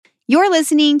You're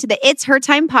listening to the It's Her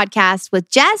Time podcast with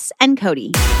Jess and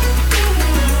Cody.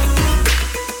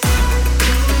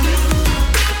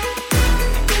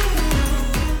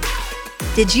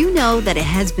 Did you know that it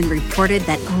has been reported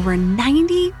that over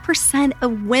 90%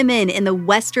 of women in the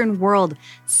Western world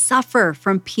suffer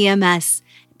from PMS,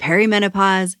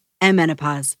 perimenopause, and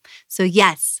menopause? So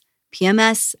yes,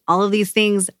 PMS, all of these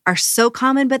things are so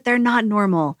common, but they're not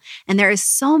normal. And there is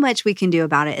so much we can do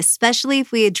about it, especially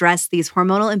if we address these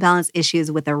hormonal imbalance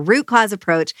issues with a root cause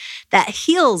approach that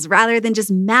heals rather than just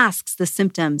masks the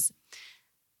symptoms.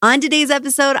 On today's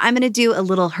episode, I'm going to do a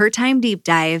little Her Time deep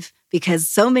dive because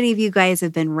so many of you guys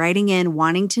have been writing in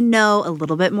wanting to know a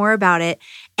little bit more about it.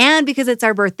 And because it's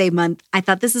our birthday month, I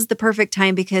thought this is the perfect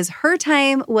time because Her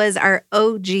Time was our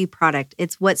OG product.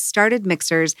 It's what started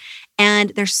Mixers, and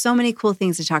there's so many cool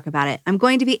things to talk about it. I'm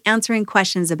going to be answering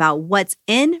questions about what's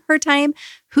in Her Time,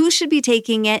 who should be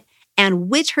taking it, and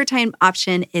which Her Time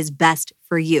option is best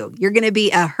for you. You're going to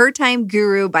be a Her Time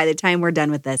guru by the time we're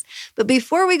done with this. But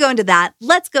before we go into that,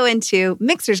 let's go into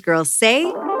Mixers Girls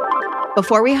Say.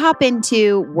 Before we hop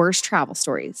into worst travel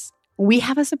stories, we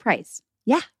have a surprise.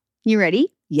 Yeah. You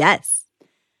ready? Yes.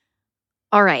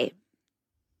 All right.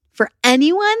 For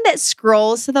anyone that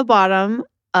scrolls to the bottom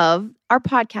of our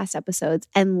podcast episodes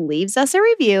and leaves us a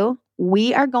review,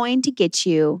 we are going to get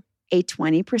you a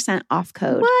 20% off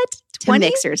code. What? 20?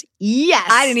 To Mixers. Yes.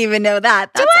 I didn't even know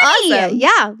that. That's 20. awesome.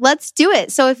 Yeah, let's do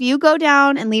it. So if you go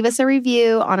down and leave us a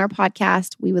review on our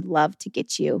podcast, we would love to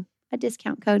get you a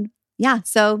discount code. Yeah.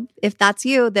 So if that's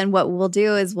you, then what we'll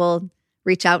do is we'll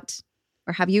reach out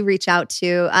or have you reach out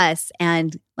to us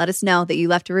and let us know that you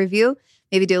left a review.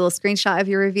 Maybe do a little screenshot of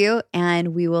your review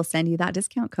and we will send you that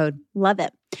discount code. Love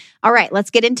it. All right, let's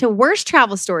get into worst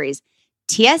travel stories.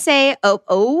 TSA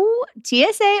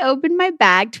opened my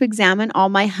bag to examine all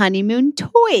my honeymoon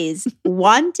toys.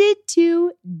 Wanted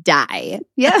to die.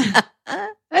 Yeah.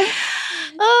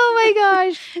 Oh my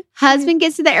gosh. Husband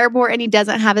gets to the airport and he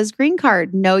doesn't have his green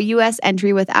card. No U.S.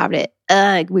 entry without it.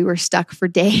 Ugh, we were stuck for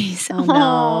days. Oh no.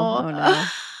 Oh no.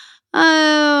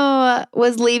 Oh,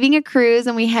 was leaving a cruise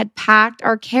and we had packed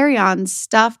our carry-ons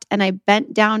stuffed and I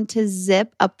bent down to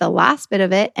zip up the last bit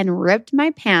of it and ripped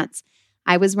my pants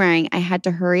I was wearing. I had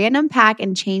to hurry and unpack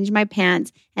and change my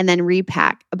pants and then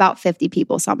repack. About 50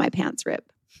 people saw my pants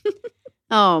rip.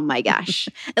 Oh my gosh.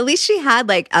 At least she had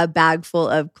like a bag full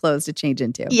of clothes to change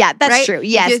into. Yeah, that's right? true.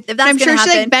 Yes. If that's I'm sure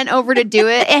happen. she like bent over to do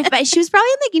it. But she was probably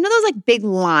in like, you know, those like big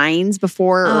lines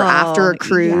before or after a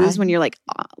cruise when you're like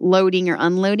loading or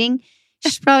unloading.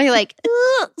 She's probably like,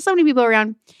 so many people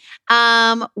around.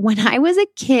 When I was a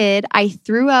kid, I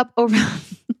threw up over. I'm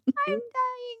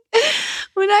dying.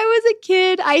 When I was a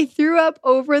kid, I threw up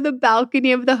over the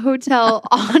balcony of the hotel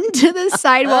onto the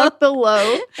sidewalk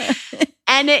below.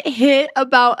 And it hit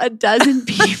about a dozen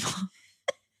people.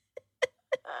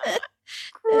 Gross.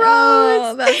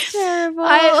 Oh, that's terrible.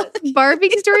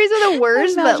 Barfing stories are the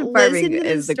worst, but listen to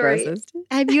is the story. grossest.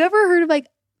 Have you ever heard of like,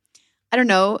 I don't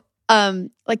know,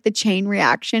 like the chain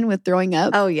reaction with throwing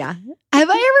up? Oh yeah. Have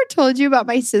I ever told you about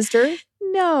my sister?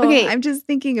 No. Okay. I'm just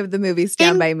thinking of the movie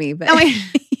Stand By Me. But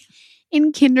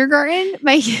in kindergarten,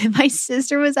 my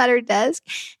sister was at her desk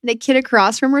and a kid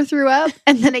across from her threw up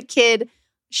and then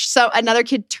another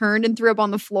kid turned and threw up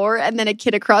on the floor and then a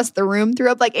kid across the room threw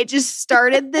up. Like it just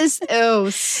started this. Oh,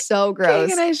 so gross.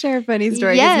 Can I share a funny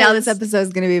story? Yes. Now this episode is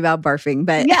going to be about barfing,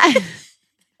 but yeah.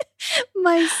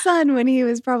 My son, when he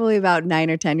was probably about 9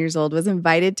 or 10 years old, was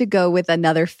invited to go with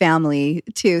another family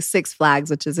to Six Flags,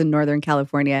 which is in Northern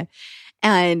California.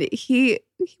 And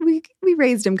we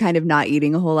raised him kind of not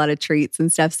eating a whole lot of treats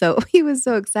and stuff. So he was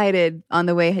so excited on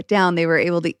the way down, they were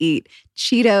able to eat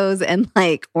Cheetos and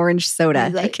like orange soda.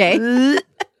 Like, okay.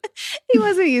 He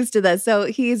wasn't used to this. So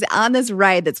he's on this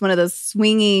ride that's one of those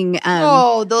swinging those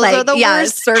are the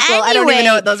worst. Circle. Anyway. I don't even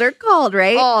know what those are called,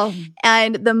 right? Oh.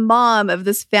 And the mom of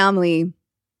this family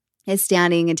is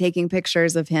standing and taking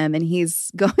pictures of him, and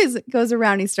he's goes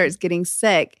around, he starts getting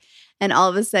sick. And all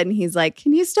of a sudden he's like,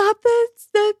 "Can you stop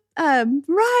the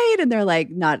ride?" And they're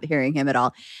like not hearing him at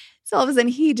all. So all of a sudden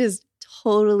he just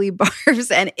totally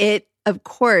barfs, and it, of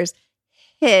course,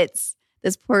 hits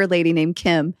this poor lady named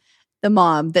Kim, the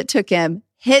mom that took him,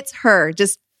 hits her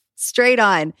just straight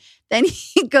on. Then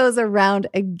he goes around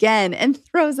again and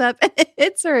throws up and it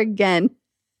hits her again.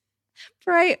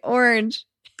 Bright orange.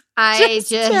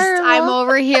 I'm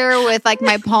over here with like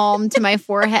my palm to my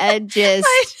forehead.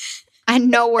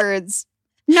 No words.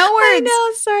 No words. I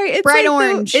know. Sorry. It's bright like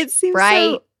orange. It seems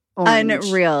bright so orange.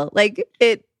 unreal. Like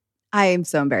it. I am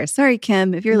so embarrassed. Sorry,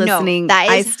 Kim, if you're No, listening. that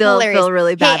is I still hilarious. feel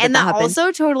really bad Hey, and that that happened.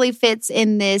 also totally fits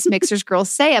in this Mixers Girls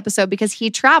Say episode because he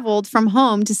traveled from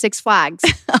home to Six Flags.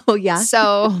 Oh, yeah.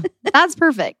 So that's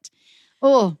perfect.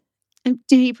 Oh, and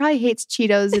he probably hates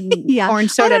Cheetos and Yeah.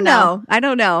 orange soda now. I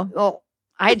don't know. Oh,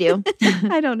 I do.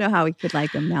 I don't know how we could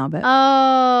like him now, but Oh,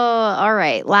 all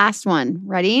right. Last one.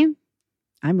 Ready?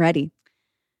 I'm ready.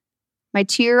 My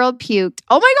 2-year-old puked.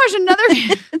 Oh my gosh, another.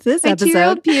 This My episode.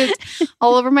 2-year-old puked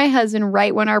all over my husband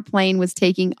right when our plane was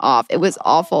taking off. It was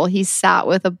awful. He sat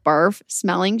with a barf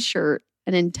smelling shirt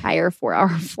an entire 4-hour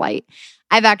flight.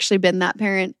 I've actually been that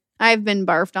parent. I've been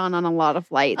barfed on a lot of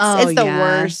flights. Oh, It's the yeah.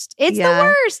 worst. It's the Yeah.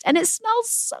 worst. And it smells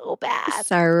so bad.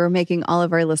 Sorry, we're making all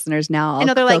of our listeners now all I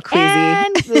know they're feel like, queasy.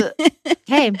 and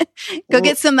hey, Go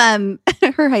get some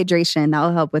her hydration. That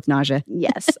will help with nausea.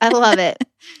 Yes, I love it.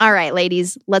 All right,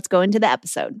 ladies, let's go into the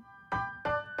episode.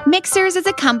 Mixers is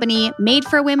a company made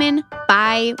for women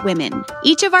by women.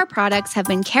 Each of our products have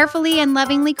been carefully and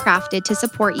lovingly crafted to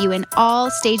support you in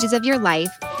all stages of your life,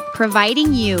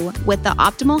 providing you with the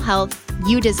optimal health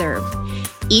you deserve.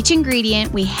 Each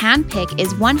ingredient we handpick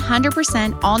is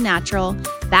 100% all natural,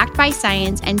 backed by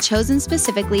science, and chosen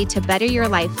specifically to better your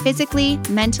life physically,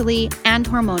 mentally, and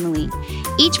hormonally.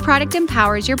 Each product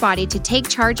empowers your body to take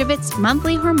charge of its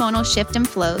monthly hormonal shift and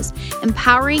flows,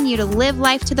 empowering you to live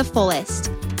life to the fullest.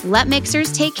 Let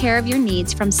Mixers take care of your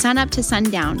needs from sunup to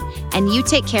sundown, and you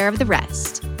take care of the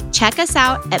rest. Check us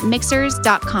out at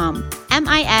mixers.com,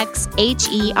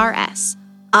 MIXHERS.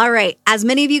 All right. As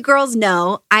many of you girls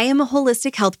know, I am a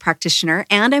holistic health practitioner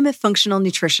and I'm a functional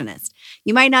nutritionist.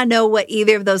 You might not know what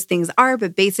either of those things are,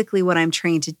 but basically what I'm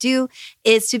trained to do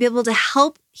is to be able to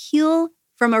help heal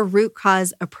from a root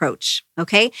cause approach.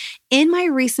 Okay. In my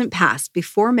recent past,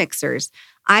 before Mixers,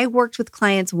 I worked with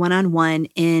clients one-on-one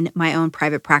in my own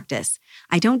private practice.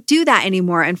 I don't do that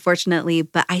anymore, unfortunately,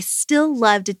 but I still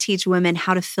love to teach women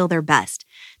how to feel their best.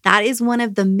 That is one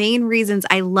of the main reasons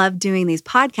I love doing these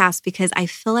podcasts, because I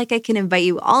feel like I can invite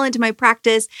you all into my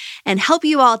practice and help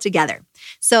you all together.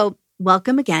 So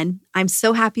welcome again. I'm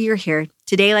so happy you're here.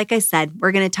 Today, like I said,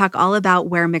 we're going to talk all about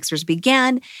where Mixers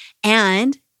began,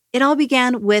 and it all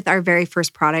began with our very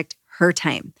first product, Her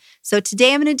Time. So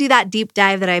today I'm going to do that deep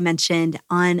dive that I mentioned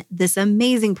on this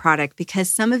amazing product, because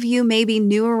some of you may be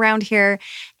new around here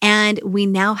and we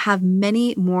now have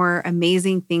many more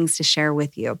amazing things to share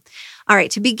with you. All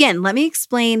right, to begin, let me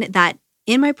explain that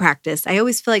in my practice, I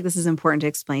always feel like this is important to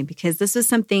explain because this was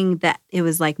something that it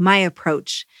was like my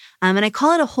approach. And I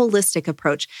call it a holistic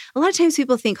approach. A lot of times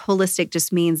people think holistic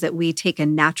just means that we take a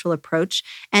natural approach,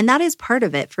 and that is part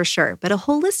of it for sure. But a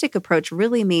holistic approach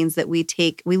really means that we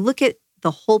look at the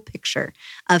whole picture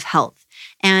of health.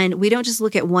 And we don't just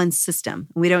look at one system.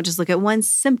 We don't just look at one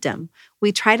symptom.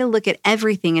 We try to look at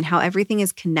everything and how everything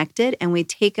is connected, and we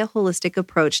take a holistic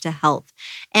approach to health.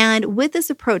 And with this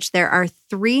approach, there are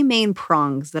 3 main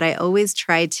prongs that I always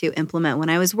try to implement when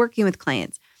I was working with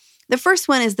clients. The first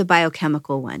one is the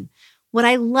biochemical one. What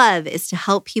I love is to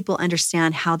help people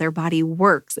understand how their body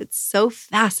works. It's so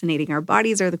fascinating. Our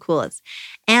bodies are the coolest.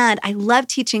 And I love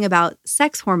teaching about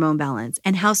sex hormone balance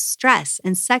and how stress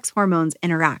and sex hormones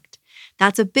interact.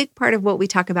 That's a big part of what we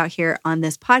talk about here on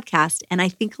this podcast. And I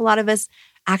think a lot of us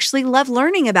actually love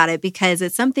learning about it because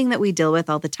it's something that we deal with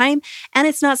all the time. And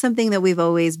it's not something that we've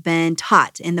always been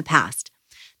taught in the past.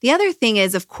 The other thing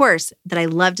is, of course, that I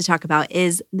love to talk about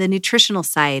is the nutritional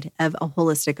side of a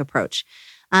holistic approach.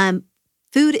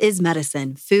 Food is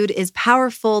medicine. Food is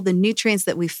powerful. The nutrients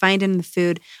that we find in the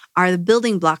food are the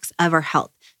building blocks of our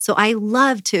health. So I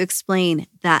love to explain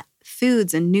that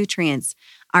foods and nutrients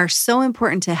are so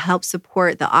important to help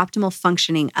support the optimal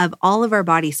functioning of all of our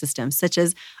body systems, such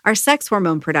as our sex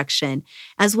hormone production,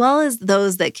 as well as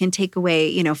those that can take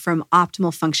away, from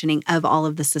optimal functioning of all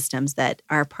of the systems that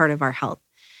are part of our health.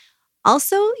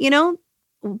 Also,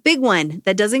 big one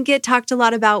that doesn't get talked a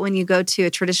lot about when you go to a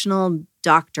traditional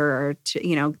doctor or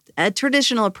a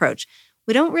traditional approach.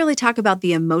 We don't really talk about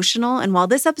the emotional. And while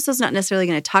this episode is not necessarily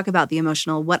going to talk about the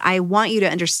emotional, what I want you to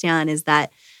understand is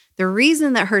that the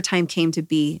reason that Her Time came to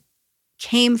be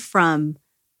came from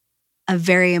a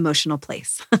very emotional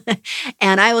place.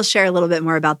 And I will share a little bit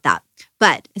more about that.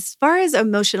 But as far as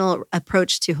emotional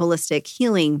approach to holistic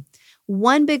healing,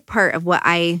 one big part of what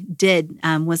I did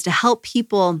was to help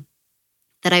people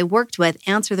that I worked with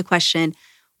answer the question,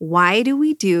 why do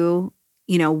we do,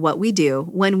 what we do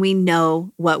when we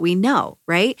know what we know,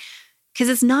 right? Because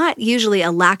it's not usually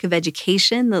a lack of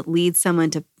education that leads someone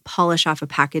to polish off a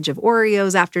package of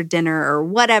Oreos after dinner or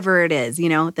whatever it is,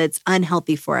 that's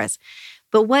unhealthy for us.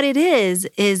 But what it is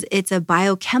it's a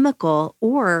biochemical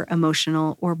or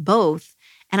emotional or both.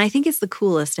 And I think it's the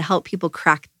coolest to help people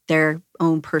crack their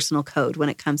own personal code when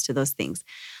it comes to those things.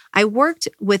 I worked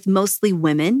with mostly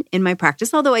women in my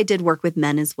practice, although I did work with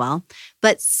men as well.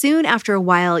 But soon after a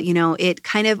while, it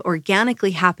kind of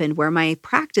organically happened where my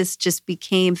practice just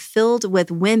became filled with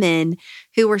women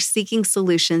who were seeking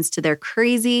solutions to their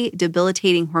crazy,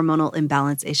 debilitating hormonal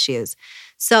imbalance issues.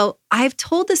 So I've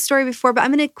told this story before, but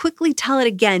I'm going to quickly tell it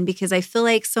again because I feel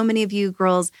like so many of you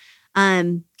girls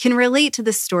can relate to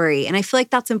this story. And I feel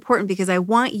like that's important because I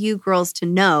want you girls to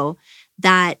know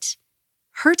that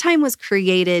her time was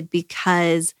created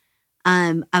because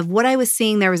of what I was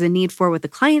seeing there was a need for with the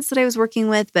clients that I was working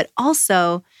with, but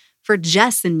also for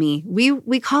Jess and me.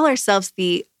 We call ourselves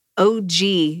the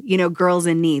OG, girls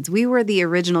in needs. We were the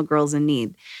original girls in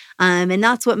need. And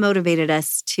that's what motivated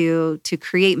us to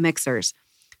create Mixhers.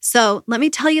 So let me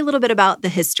tell you a little bit about the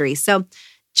history. So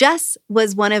Jess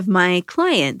was one of my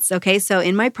clients, okay? So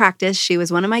in my practice, she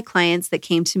was one of my clients that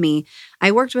came to me.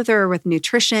 I worked with her with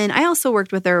nutrition. I also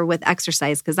worked with her with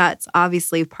exercise because that's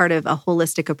obviously part of a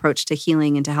holistic approach to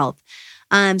healing and to health.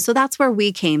 So that's where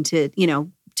we came to,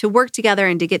 to work together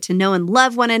and to get to know and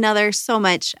love one another so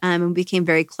much, and we became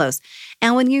very close.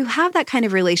 And when you have that kind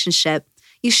of relationship,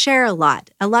 you share a lot.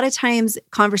 A lot of times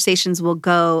conversations will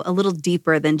go a little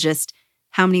deeper than just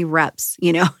how many reps,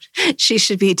 she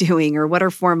should be doing or what her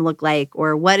form looked like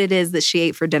or what it is that she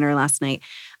ate for dinner last night.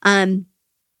 And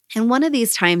one of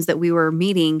these times that we were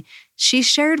meeting, she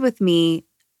shared with me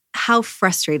how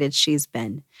frustrated she's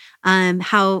been,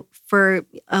 how for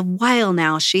a while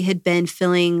now she had been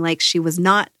feeling like she was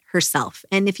not herself.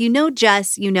 And if you know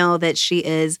Jess, you know that she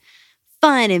is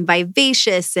fun and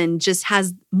vivacious and just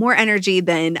has more energy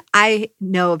than I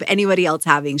know of anybody else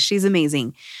having. She's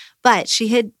amazing. But she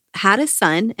had a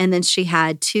son, and then she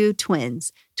had two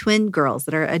twin girls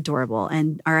that are adorable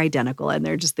and are identical, and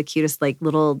they're just the cutest, like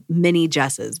little mini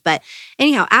Jesses. But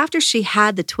anyhow, after she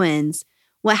had the twins,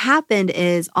 what happened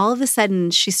is all of a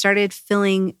sudden she started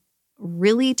feeling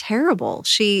really terrible.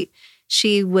 She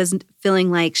was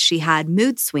feeling like she had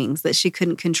mood swings that she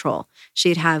couldn't control.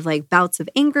 She'd have like bouts of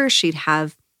anger, she'd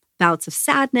have bouts of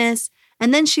sadness,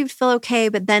 and then she would feel okay,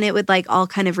 but then it would like all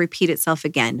kind of repeat itself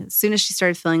again. As soon as she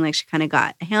started feeling like she kind of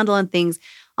got a handle on things,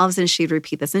 all of a sudden she'd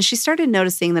repeat this. And she started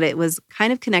noticing that it was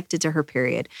kind of connected to her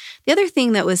period. The other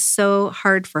thing that was so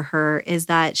hard for her is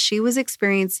that she was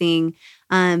experiencing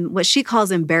what she calls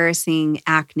embarrassing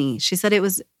acne. She said it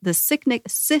was the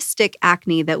cystic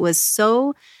acne that was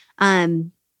so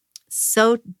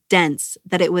dense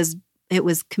that it was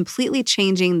completely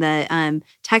changing the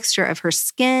texture of her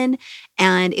skin,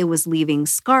 and it was leaving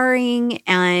scarring.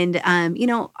 And,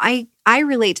 I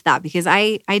relate to that because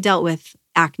I dealt with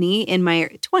acne in my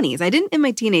 20s. I didn't in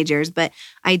my teenage years, but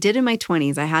I did in my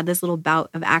 20s. I had this little bout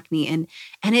of acne, and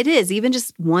it is even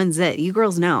just one zit. You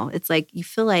girls know, it's like you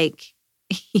feel like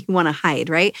you want to hide,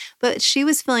 right? But she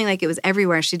was feeling like it was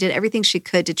everywhere. She did everything she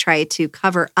could to try to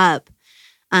cover up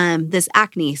this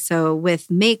acne. So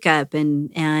with makeup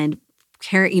and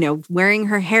hair, wearing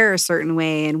her hair a certain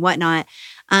way and whatnot.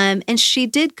 And she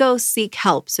did go seek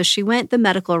help. So she went the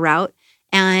medical route,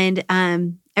 and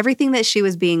everything that she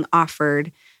was being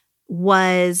offered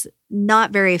was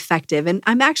not very effective. And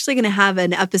I'm actually going to have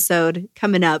an episode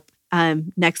coming up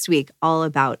next week all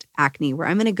about acne, where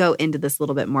I'm going to go into this a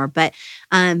little bit more. But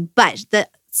the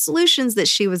solutions that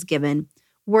she was given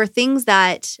were things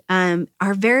that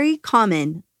are very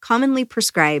commonly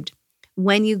prescribed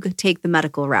when you take the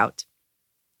medical route.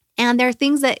 And there are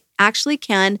things that actually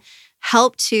can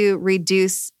help to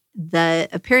reduce the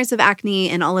appearance of acne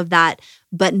and all of that,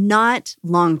 but not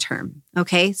long-term,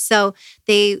 okay? So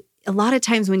a lot of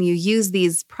times when you use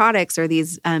these products or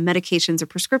these medications or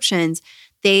prescriptions,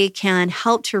 they can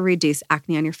help to reduce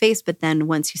acne on your face. But then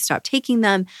once you stop taking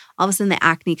them, all of a sudden the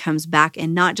acne comes back,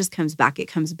 and not just comes back, it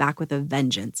comes back with a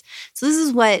vengeance. So this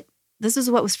is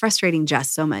what was frustrating Jess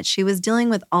so much. She was dealing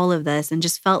with all of this and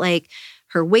just felt like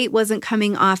her weight wasn't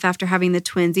coming off after having the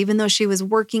twins, even though she was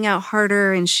working out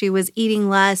harder and she was eating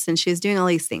less and she was doing all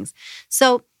these things.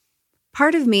 So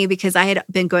part of me, because I had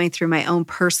been going through my own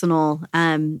personal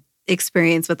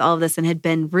experience with all of this and had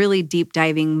been really deep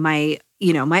diving my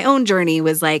own journey,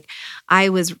 was like, I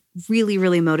was really,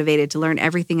 really motivated to learn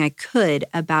everything I could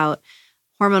about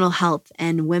hormonal health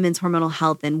and women's hormonal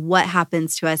health and what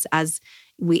happens to us as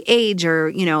we age,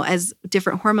 or, as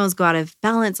different hormones go out of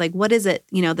balance. Like, what is it,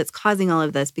 that's causing all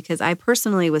of this? Because I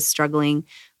personally was struggling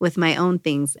with my own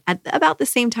things at about the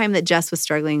same time that Jess was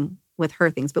struggling with her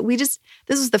things. But this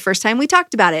was the first time we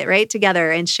talked about it, right?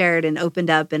 Together, and shared and opened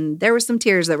up. And there were some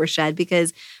tears that were shed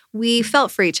because we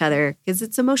felt for each other, because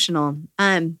it's emotional.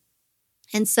 And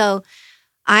so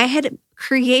I had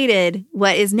created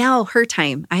what is now Her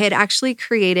Time. I had actually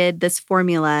created this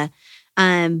formula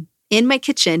in my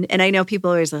kitchen. And I know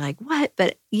people always are like, what?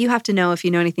 But you have to know if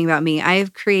you know anything about me.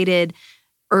 I've created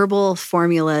herbal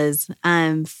formulas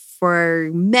for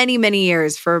many, many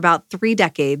years, for about 3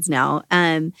 decades now.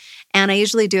 And I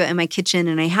usually do it in my kitchen.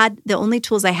 And the only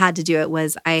tools I had to do it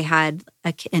was I had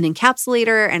an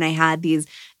encapsulator, and I had these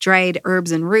dried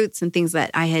herbs and roots and things that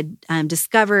I had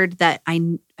discovered that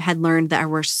I had learned that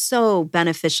were so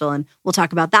beneficial. And we'll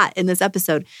talk about that in this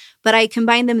episode. But I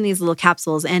combined them in these little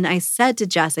capsules. And I said to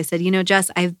Jess,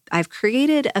 Jess, I've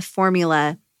created a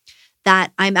formula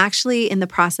that I'm actually in the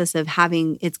process of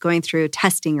it's going through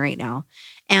testing right now.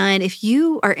 And if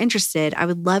you are interested, I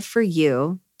would love for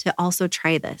you to also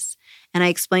try this. And I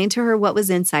explained to her what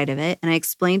was inside of it, and I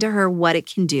explained to her what it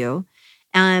can do.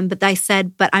 But I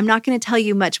said, but I'm not going to tell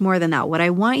you much more than that. What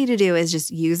I want you to do is just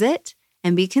use it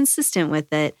and be consistent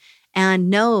with it, and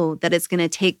know that it's going to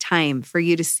take time for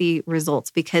you to see results,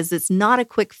 because it's not a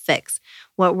quick fix.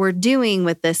 What we're doing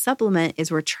with this supplement is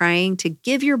we're trying to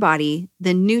give your body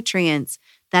the nutrients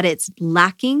that it's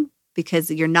lacking,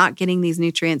 because you're not getting these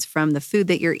nutrients from the food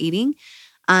that you're eating.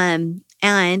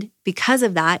 And because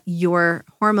of that, your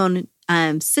hormone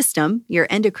system, your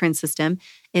endocrine system,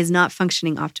 is not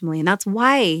functioning optimally. And that's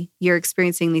why you're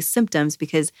experiencing these symptoms,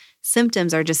 because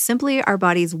symptoms are just simply our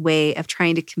body's way of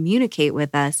trying to communicate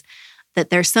with us that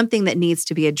there's something that needs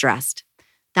to be addressed.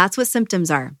 That's what symptoms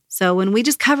are. So when we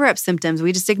just cover up symptoms,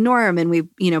 we just ignore them and we,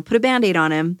 put a Band-Aid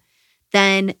on them,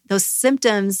 then those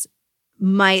symptoms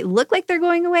might look like they're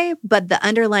going away, but the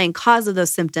underlying cause of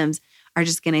those symptoms are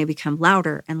just going to become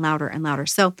louder and louder and louder.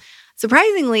 So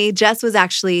surprisingly, Jess was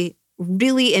actually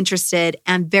really interested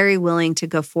and very willing to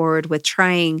go forward with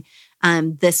trying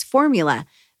this formula.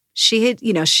 She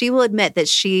will admit that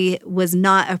she was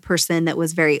not a person that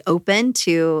was very open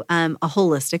to a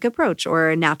holistic approach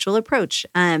or a natural approach.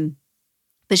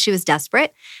 But she was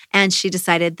desperate, and she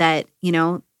decided that,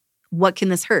 what can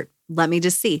this hurt? Let me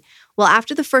just see. Well,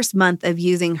 after the first month of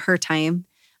using Her Time,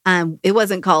 it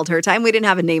wasn't called Her Time. We didn't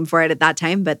have a name for it at that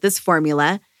time, but this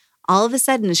formula, all of a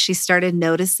sudden she started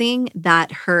noticing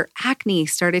that her acne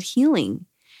started healing,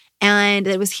 and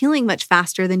it was healing much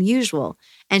faster than usual.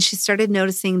 And she started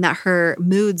noticing that her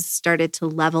moods started to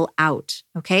level out.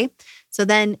 Okay. So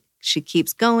then she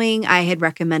keeps going. I had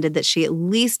recommended that she at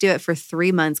least do it for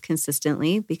 3 months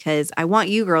consistently, because I want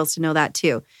you girls to know that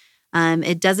too.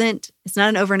 It's not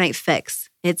an overnight fix.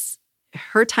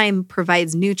 Her Time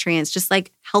provides nutrients, just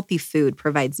like healthy food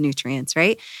provides nutrients,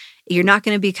 right? You're not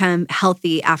going to become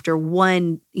healthy after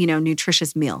one,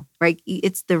 nutritious meal, right?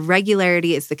 It's the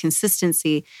regularity, it's the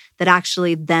consistency that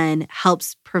actually then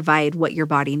helps provide what your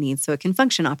body needs so it can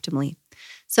function optimally.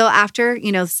 So after,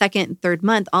 second and third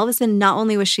month, all of a sudden, not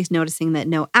only was she noticing that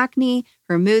no acne,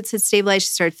 her moods had stabilized,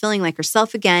 she started feeling like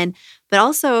herself again, but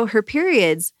also her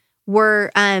periods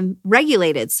were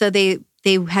regulated. So they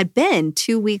had been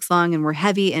 2 weeks long and were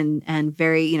heavy and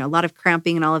very, a lot of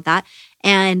cramping and all of that.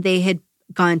 And they had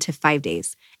gone to 5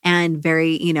 days and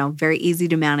very easy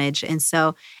to manage. And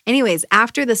so anyways,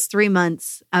 after this 3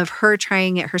 months of her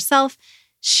trying it herself,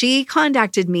 she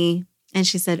contacted me and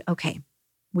she said, okay,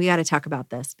 we got to talk about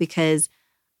this, because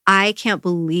I can't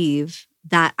believe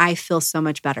that I feel so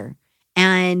much better.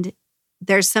 And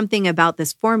there's something about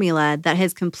this formula that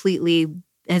has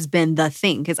been the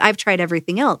thing, because I've tried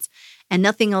everything else and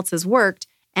nothing else has worked.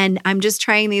 And I'm just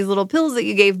trying these little pills that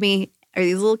you gave me, or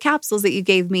these little capsules that you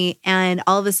gave me. And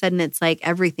all of a sudden it's like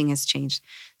everything has changed.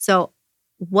 So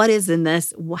what is in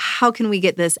this? How can we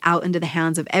get this out into the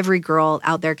hands of every girl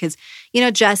out there? Because,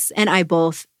 Jess and I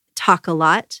both talk a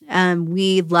lot.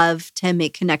 We love to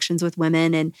make connections with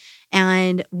women,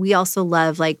 and we also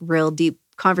love like real deep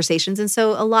conversations. And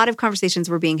so a lot of conversations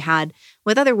were being had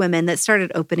with other women that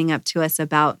started opening up to us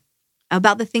about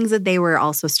the things that they were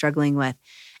also struggling with.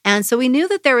 And so we knew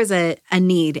that there was a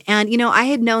need. And, I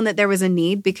had known that there was a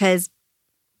need because,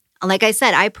 like I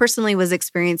said, I personally was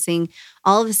experiencing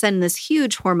all of a sudden this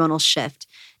huge hormonal shift.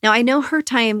 Now, I know Her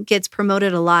Time gets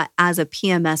promoted a lot as a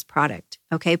PMS product.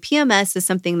 Okay. PMS is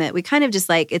something that we kind of just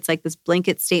it's like this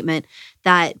blanket statement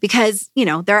that because,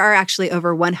 there are actually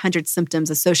over 100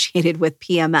 symptoms associated with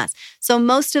PMS. So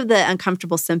most of the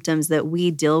uncomfortable symptoms that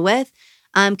we deal with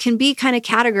can be kind of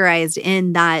categorized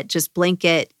in that just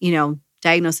blanket,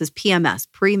 diagnosis PMS,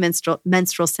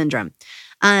 premenstrual syndrome.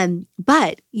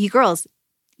 But you girls,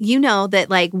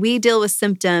 that we deal with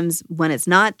symptoms when it's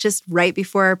not just right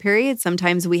before our period.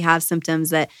 Sometimes we have symptoms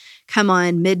that come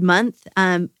on mid-month,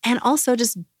 and also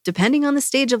just depending on the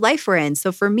stage of life we're in.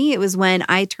 So for me, it was when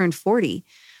I turned 40.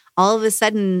 all of a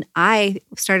sudden I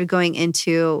started going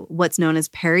into what's known as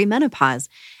perimenopause.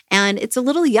 And it's a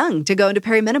little young to go into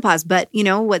perimenopause, but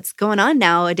what's going on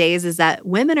nowadays is that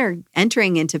women are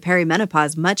entering into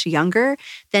perimenopause much younger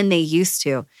than they used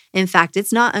to. In fact,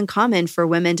 it's not uncommon for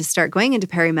women to start going into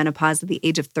perimenopause at the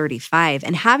age of 35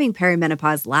 and having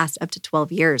perimenopause last up to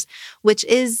 12 years, which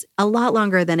is a lot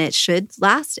longer than it should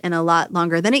last and a lot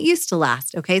longer than it used to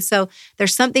last. Okay, so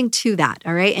there's something to that.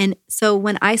 All right. And so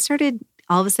when I started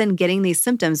all of a sudden getting these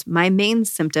symptoms, my main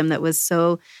symptom that was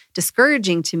so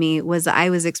discouraging to me was I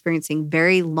was experiencing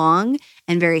very long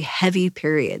and very heavy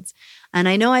periods. And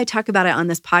I know I talk about it on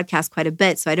this podcast quite a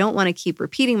bit, so I don't want to keep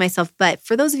repeating myself. But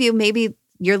for those of you, maybe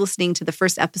you're listening to the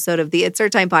first episode of the It's Her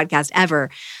Time podcast ever.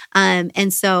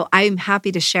 And so I'm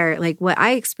happy to share, like, what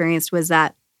I experienced was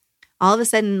that all of a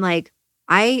sudden, like,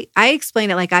 I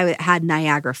explained it like I had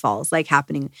Niagara Falls like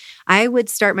happening. I would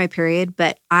start my period,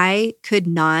 but I could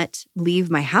not leave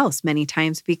my house many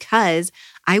times because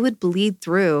I would bleed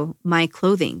through my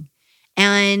clothing.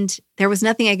 And there was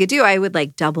nothing I could do. I would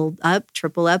like double up,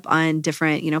 triple up on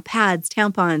different, pads,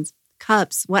 tampons,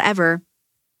 cups, whatever.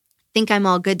 Think I'm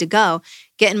all good to go.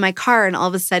 Get in my car, and all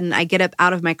of a sudden I get up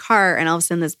out of my car, and all of a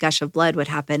sudden this gush of blood would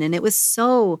happen. And it was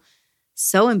so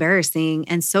embarrassing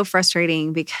and so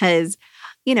frustrating because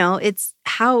it's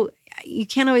how you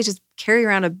can't always just carry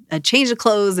around a change of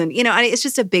clothes. And, it's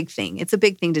just a big thing. It's a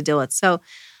big thing to deal with. So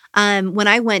when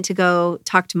I went to go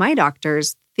talk to my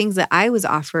doctors, things that I was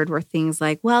offered were things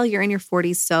like, well, you're in your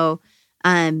 40s, so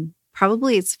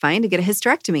probably it's fine to get a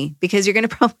hysterectomy because you're going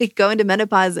to probably go into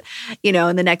menopause,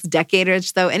 in the next decade or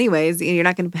so anyways. You're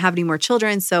not going to have any more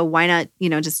children. So why not,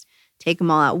 just take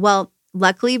them all out? Well,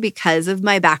 luckily, because of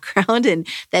my background and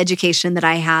the education that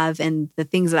I have and the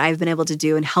things that I've been able to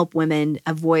do and help women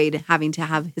avoid having to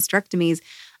have hysterectomies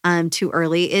too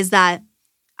early, is that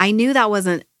I knew that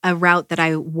wasn't a route that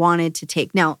I wanted to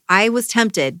take. Now, I was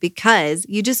tempted because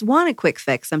you just want a quick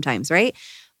fix sometimes, right?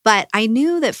 But I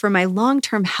knew that for my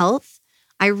long-term health,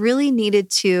 I really needed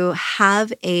to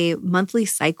have a monthly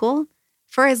cycle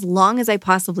for as long as I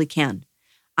possibly can.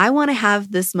 I want to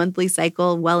have this monthly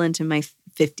cycle well into my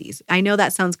 50s. I know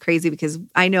that sounds crazy because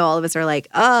I know all of us are like,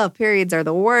 oh, periods are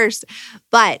the worst.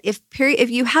 But if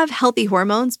you have healthy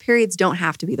hormones, periods don't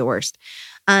have to be the worst.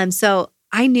 So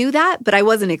I knew that, but I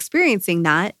wasn't experiencing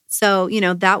that. So,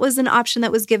 that was an option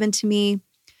that was given to me,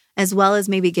 as well as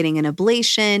maybe getting an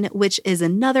ablation, which is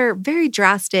another very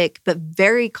drastic but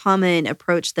very common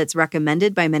approach that's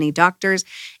recommended by many doctors.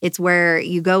 It's where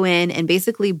you go in and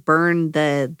basically burn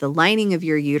the lining of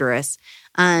your uterus.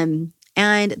 And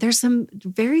there's some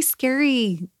very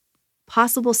scary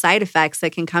possible side effects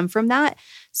that can come from that.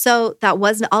 So that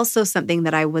was also something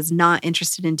that I was not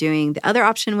interested in doing. The other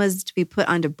option was to be put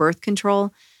onto birth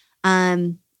control.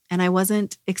 And I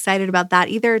wasn't excited about that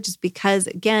either, just because,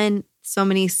 again, so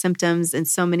many symptoms and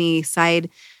so many side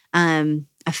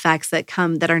effects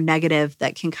that are negative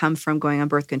that can come from going on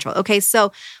birth control. Okay,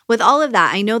 so with all of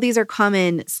that, I know these are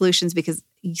common solutions because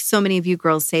so many of you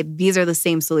girls say these are the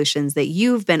same solutions that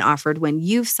you've been offered when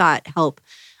you've sought help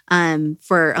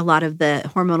for a lot of the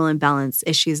hormonal imbalance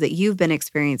issues that you've been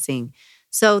experiencing.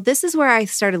 So this is where I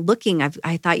started looking.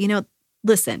 I thought,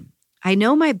 listen, I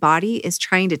know my body is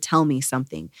trying to tell me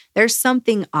something. There's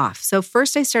something off. So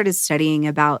first I started studying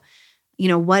about,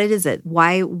 what is it?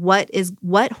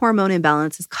 What hormone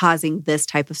imbalance is causing this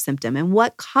type of symptom and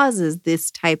what causes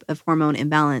this type of hormone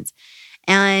imbalance?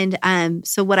 And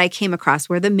so what I came across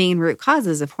were the main root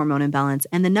causes of hormone imbalance.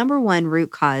 And the number one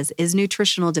root cause is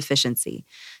nutritional deficiency.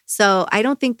 So I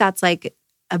don't think that's like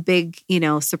a big,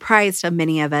 surprise to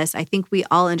many of us. I think we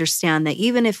all understand that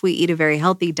even if we eat a very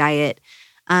healthy diet,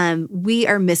 we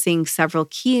are missing several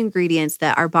key ingredients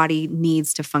that our body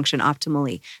needs to function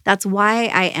optimally. That's why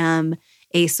I am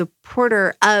a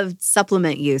supporter of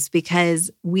supplement use, because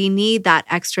we need that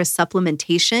extra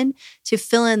supplementation to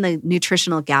fill in the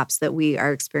nutritional gaps that we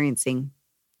are experiencing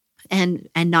and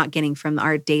not getting from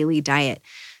our daily diet.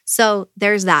 So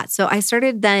there's that. So I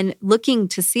started then looking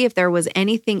to see if there was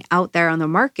anything out there on the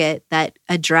market that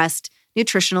addressed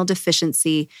nutritional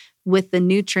deficiency with the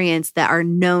nutrients that are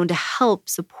known to help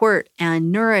support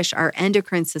and nourish our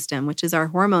endocrine system, which is our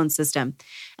hormone system.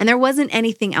 And there wasn't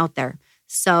anything out there.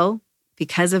 So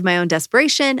because of my own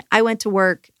desperation, I went to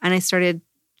work and I started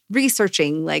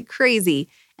researching like crazy.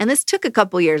 And this took a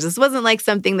couple years. This wasn't like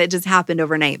something that just happened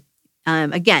overnight.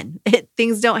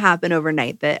 Things don't happen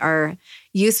overnight that are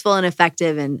useful and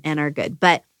effective and are good.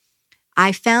 But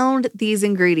I found these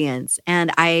ingredients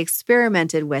and I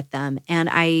experimented with them and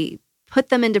I put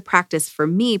them into practice for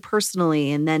me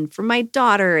personally, and then for my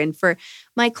daughter and for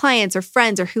my clients or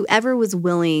friends or whoever was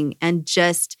willing and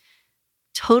just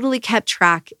totally kept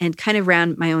track and kind of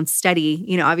ran my own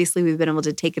study. Obviously we've been able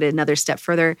to take it another step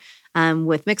further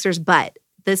with Mixhers, but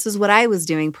this is what I was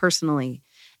doing personally.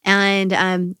 And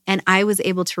I was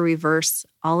able to reverse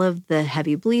all of the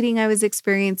heavy bleeding I was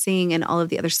experiencing and all of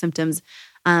the other symptoms.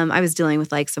 I was dealing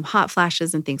with like some hot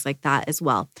flashes and things like that as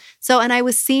well. So, and I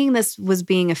was seeing this was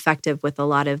being effective with a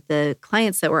lot of the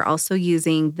clients that were also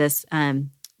using this,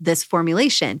 this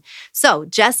formulation. So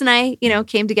Jess and I,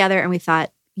 came together and we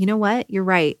thought, you know what? You're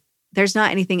right. There's not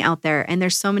anything out there. And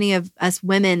there's so many of us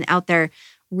women out there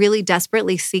really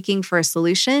desperately seeking for a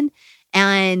solution.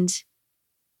 And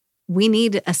we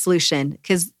need a solution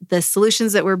because the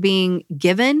solutions that we're being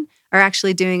given are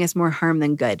actually doing us more harm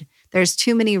than good. There's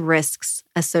too many risks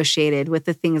associated with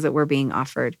the things that we're being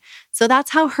offered. So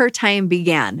that's how Her Time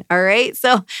began. All right.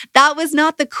 So that was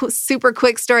not the super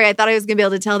quick story. I thought I was going to be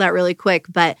able to tell that really quick,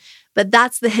 but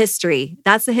that's the history.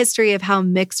 That's the history of how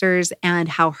Mixhers and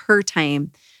how Her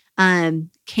Time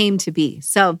came to be.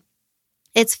 So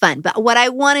it's fun. But what I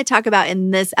want to talk about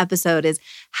in this episode is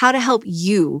how to help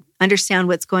you understand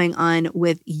what's going on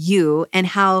with you and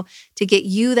how to get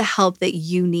you the help that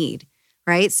you need,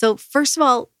 right? So first of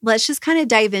all, let's just kind of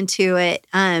dive into it.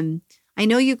 I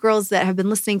know you girls that have been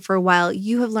listening for a while,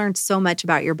 you have learned so much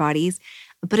about your bodies,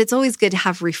 but it's always good to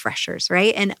have refreshers,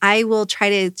 right? And I will try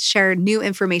to share new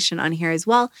information on here as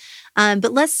well.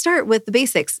 But let's start with the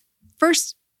basics.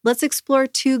 First, let's explore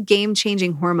 2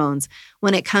 game-changing hormones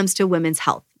when it comes to women's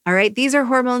health. All right. These are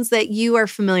hormones that you are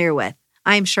familiar with.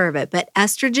 I'm sure of it. But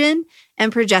estrogen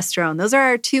and progesterone, those are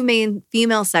our 2 main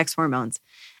female sex hormones.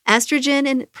 Estrogen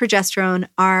and progesterone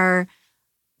are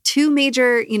 2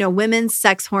 major, women's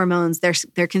sex hormones.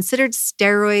 They're considered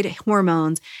steroid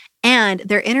hormones, and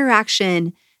their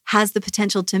interaction has the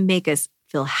potential to make us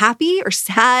feel happy or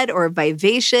sad or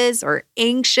vivacious or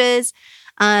anxious.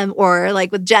 Or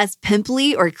like with Jess,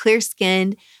 pimply or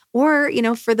clear-skinned, or,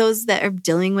 for those that are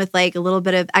dealing with like a little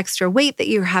bit of extra weight that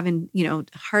you're having,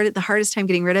 the hardest time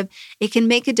getting rid of, it can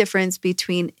make a difference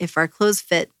between if our clothes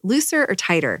fit looser or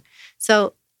tighter.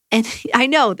 So, and I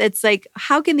know that's like,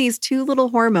 how can these 2 little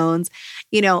hormones,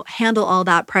 handle all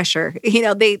that pressure?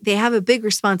 They have a big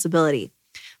responsibility.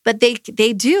 But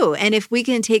they do. And if we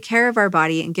can take care of our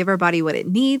body and give our body what it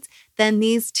needs, then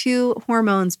these 2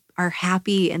 hormones are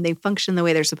happy and they function the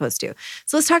way they're supposed to.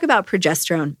 So let's talk about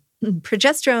progesterone.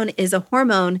 Progesterone is a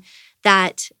hormone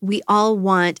that we all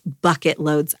want bucket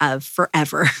loads of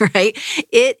forever, right?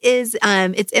 It is,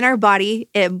 it's in our body.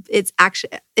 Its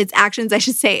actions, I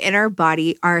should say, in our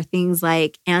body are things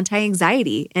like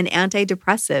anti-anxiety and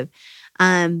antidepressive.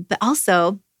 But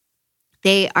also,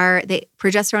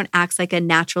 progesterone acts like a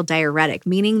natural diuretic,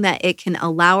 meaning that it can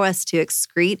allow us to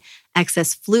excrete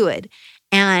excess fluid.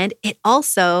 And it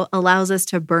also allows us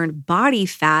to burn body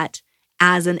fat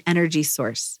as an energy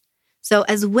source. So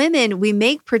as women, we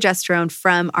make progesterone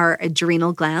from our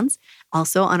adrenal glands,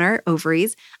 also on our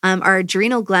ovaries. Our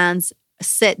adrenal glands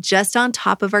sit just on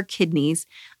top of our kidneys,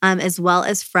 as well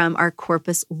as from our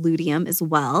corpus luteum as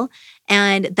well.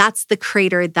 And that's the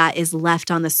crater that is left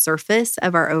on the surface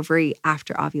of our ovary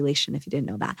after ovulation, if you didn't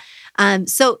know that.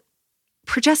 So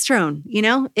progesterone,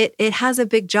 it has a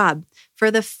big job. For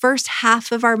the first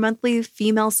half of our monthly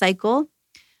female cycle,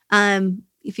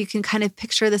 if you can kind of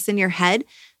picture this in your head,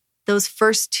 those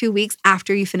first 2 weeks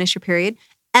after you finish your period,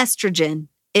 estrogen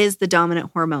is the dominant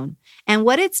hormone. And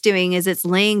what it's doing is it's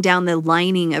laying down the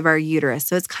lining of our uterus.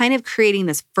 So it's kind of creating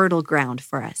this fertile ground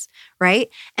for us, right?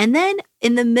 And then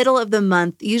in the middle of the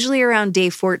month, usually around day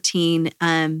 14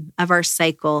 of our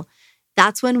cycle,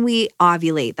 that's when we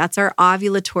ovulate. That's our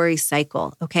ovulatory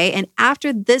cycle, okay? And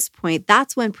after this point,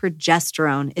 that's when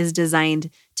progesterone is designed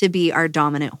to be our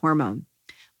dominant hormone.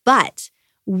 But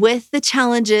with the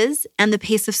challenges and the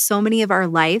pace of so many of our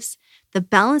lives, the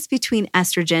balance between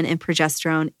estrogen and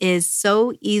progesterone is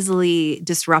so easily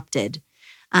disrupted.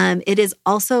 It is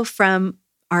also from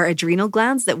our adrenal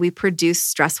glands that we produce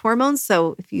stress hormones.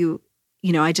 So if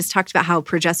I just talked about how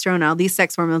progesterone and all these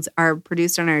sex hormones are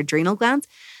produced on our adrenal glands.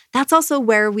 That's also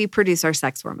where we produce our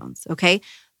sex hormones, okay?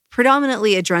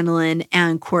 Predominantly adrenaline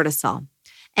and cortisol.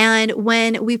 And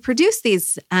when we produce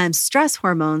these stress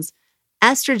hormones,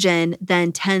 estrogen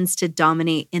then tends to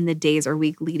dominate in the days or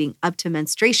week leading up to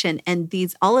menstruation. And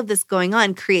all of this going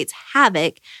on creates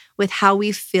havoc with how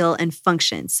we feel and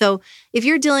function. So if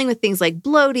you're dealing with things like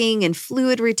bloating and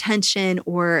fluid retention,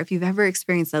 or if you've ever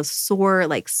experienced those sore,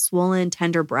 like swollen,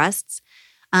 tender breasts,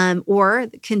 or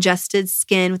congested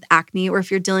skin with acne, or if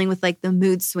you're dealing with like the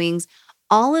mood swings,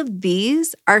 all of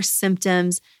these are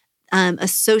symptoms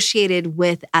associated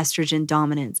with estrogen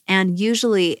dominance and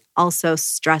usually also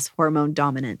stress hormone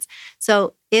dominance.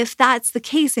 So if that's the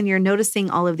case and you're noticing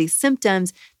all of these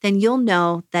symptoms, then you'll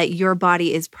know that your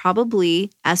body is probably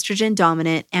estrogen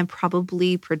dominant and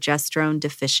probably progesterone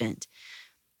deficient.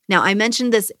 Now, I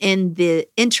mentioned this in the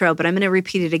intro, but I'm going to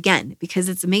repeat it again because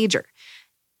it's major.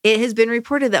 It has been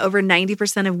reported that over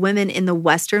 90% of women in the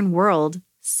Western world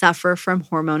suffer from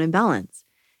hormone imbalance.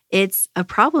 It's a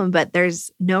problem, but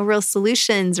there's no real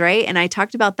solutions, right? And I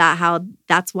talked about that, how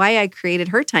that's why I created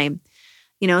Her Time.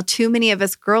 You know, too many of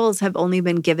us girls have only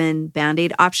been given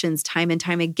Band-Aid options time and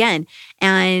time again.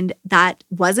 And that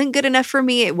wasn't good enough for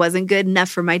me. It wasn't good enough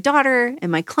for my daughter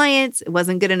and my clients. It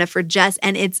wasn't good enough for Jess,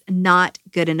 and it's not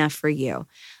good enough for you.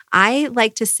 I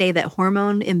like to say that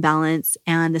hormone imbalance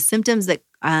and the symptoms that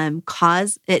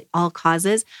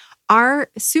causes are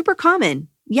super common.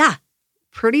 Yeah,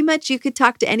 pretty much you could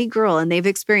talk to any girl and they've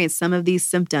experienced some of these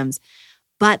symptoms,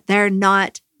 but they're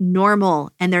not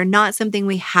normal and they're not something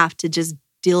we have to just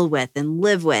deal with and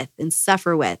live with and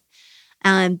suffer with.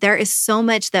 There is so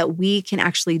much that we can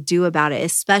actually do about it,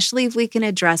 especially if we can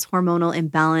address hormonal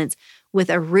imbalance with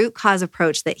a root cause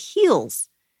approach that heals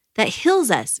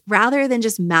us rather than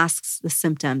just masks the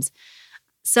symptoms.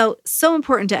 So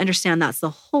important to understand that's the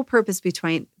whole purpose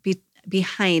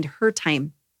behind Her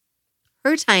Time.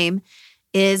 Her Time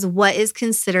is what is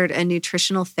considered a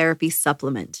nutritional therapy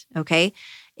supplement, okay?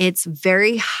 It's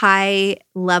very high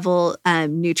level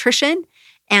nutrition.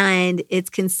 And it's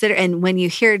considered, and when you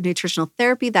hear nutritional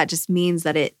therapy, that just means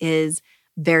that it is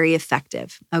very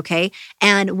effective, okay?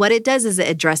 And what it does is it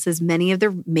addresses many of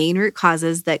the main root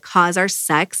causes that cause our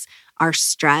sex, our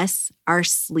stress, our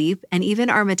sleep, and even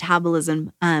our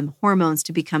metabolism hormones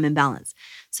to become imbalanced.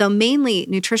 So mainly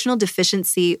nutritional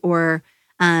deficiency or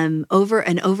an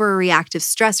overreactive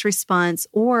stress response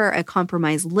or a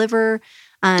compromised liver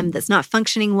that's not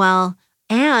functioning well.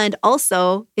 And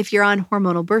also, if you're on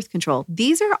hormonal birth control,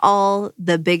 these are all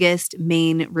the biggest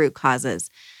main root causes.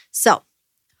 So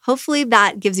hopefully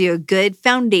that gives you a good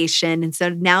foundation. And so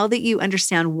now that you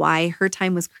understand why Her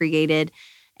Time was created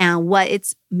and what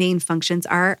its main functions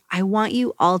are, I want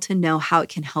you all to know how it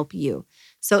can help you.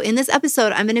 So in this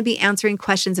episode, I'm going to be answering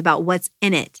questions about what's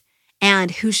in it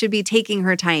and who should be taking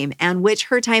Her Time and which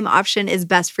Her Time option is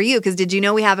best for you. Because did you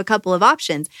know we have a couple of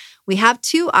options? We have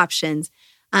 2 options.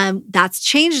 That's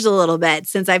changed a little bit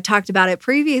since I've talked about it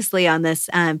previously on this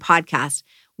podcast.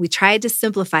 We tried to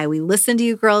simplify. We listened to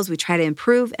you girls. We try to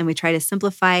improve and we try to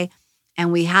simplify,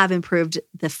 and we have improved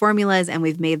the formulas and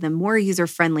we've made them more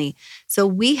user-friendly. So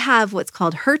we have what's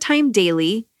called Her Time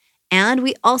Daily, and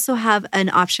we also have an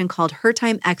option called Her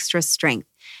Time Extra Strength.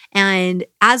 And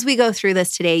as we go through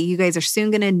this today, you guys are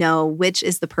soon going to know which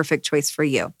is the perfect choice for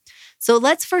you. So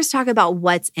let's first talk about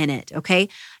what's in it, okay?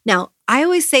 Now, I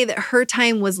always say that Her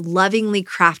Time was lovingly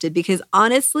crafted because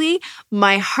honestly,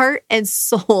 my heart and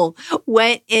soul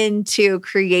went into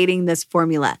creating this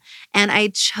formula. And I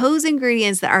chose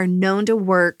ingredients that are known to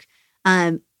work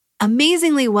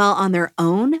amazingly well on their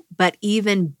own, but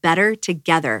even better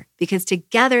together, because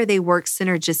together they work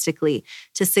synergistically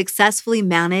to successfully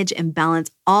manage and balance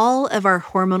all of our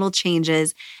hormonal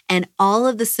changes and all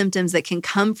of the symptoms that can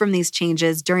come from these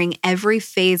changes during every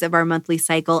phase of our monthly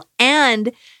cycle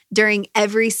and during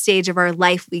every stage of our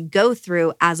life we go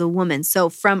through as a woman. So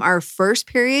from our first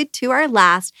period to our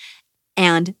last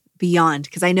and beyond,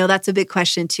 because I know that's a big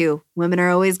question too. Women are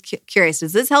always curious,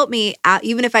 does this help me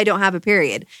even if I don't have a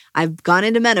period? I've gone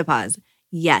into menopause.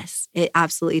 Yes, it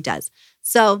absolutely does.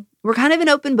 So we're kind of an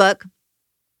open book.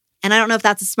 And I don't know if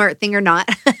that's a smart thing or not,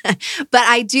 but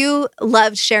I do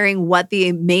love sharing what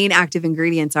the main active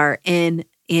ingredients are in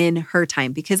Her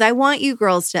Time, because I want you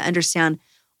girls to understand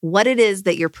what it is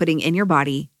that you're putting in your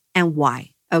body and why.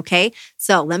 Okay,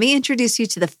 so let me introduce you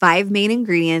to the 5 main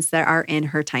ingredients that are in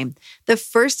Her Time. The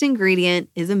first ingredient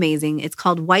is amazing. It's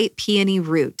called white peony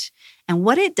root. And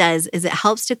what it does is it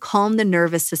helps to calm the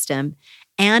nervous system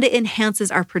and it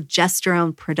enhances our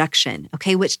progesterone production,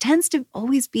 okay, which tends to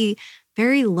always be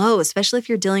very low, especially if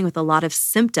you're dealing with a lot of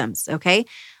symptoms, okay?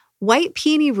 White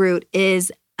peony root is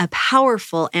a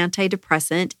powerful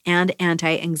antidepressant and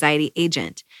anti-anxiety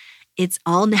agent. It's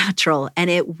all natural and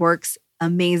it works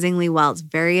amazingly well. It's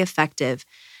very effective.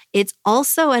 It's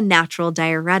also a natural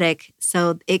diuretic,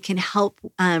 so it can help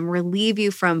relieve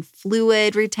you from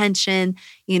fluid retention,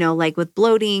 like with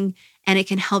bloating, and it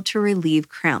can help to relieve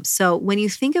cramps. So when you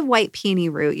think of white peony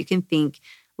root, you can think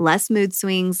less mood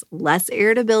swings, less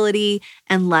irritability,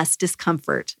 and less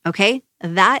discomfort, okay?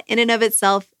 That in and of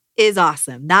itself is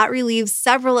awesome. That relieves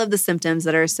several of the symptoms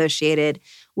that are associated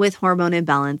with hormone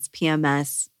imbalance,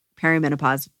 PMS,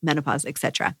 perimenopause, menopause,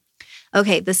 etc.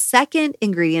 Okay, the second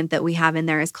ingredient that we have in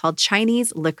there is called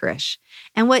Chinese licorice.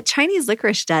 And what Chinese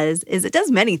licorice does is it does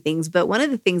many things, but one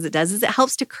of the things it does is it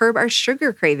helps to curb our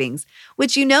sugar cravings,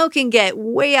 which can get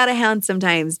way out of hand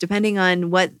sometimes, depending on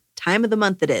what time of the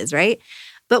month it is, right?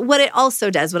 But what it also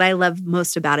does, what I love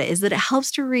most about it, is that it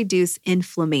helps to reduce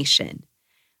inflammation.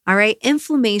 All right,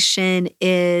 inflammation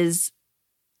is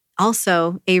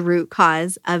also a root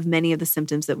cause of many of the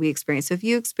symptoms that we experience. So if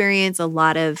you experience a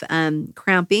lot of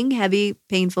cramping, heavy,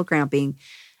 painful cramping,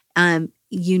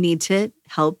 you need to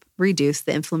help reduce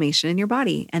the inflammation in your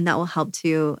body, and that will help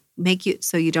to make you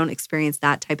so you don't experience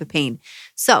that type of pain.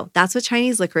 So that's what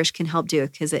Chinese licorice can help do,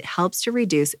 because it helps to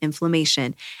reduce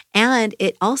inflammation, and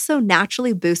it also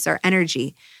naturally boosts our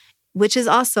energy, which is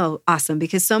also awesome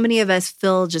because so many of us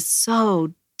feel just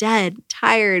so dead,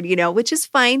 tired, which is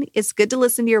fine. It's good to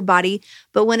listen to your body.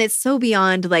 But when it's so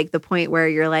beyond like the point where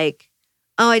you're like,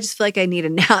 oh, I just feel like I need a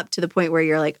nap, to the point where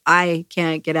you're like, I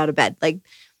can't get out of bed. Like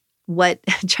what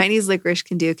Chinese licorice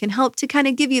can do can help to kind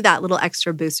of give you that little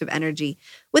extra boost of energy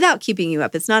without keeping you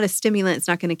up. It's not a stimulant. It's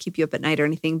not going to keep you up at night or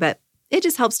anything, but it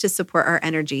just helps to support our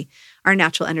energy, our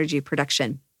natural energy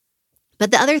production. But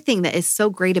the other thing that is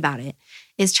so great about it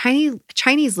is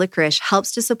Chinese licorice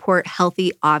helps to support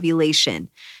healthy ovulation.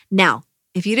 Now,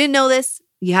 if you didn't know this,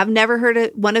 you have never heard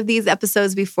of one of these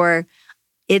episodes before,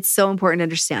 it's so important to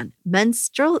understand.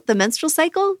 The menstrual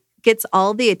cycle gets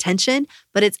all the attention,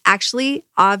 but it's actually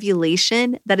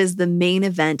ovulation that is the main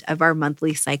event of our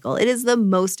monthly cycle. It is the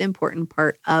most important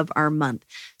part of our month.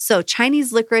 So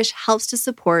Chinese licorice helps to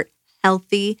support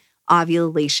healthy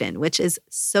ovulation, which is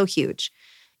so huge.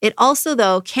 It also,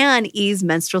 though, can ease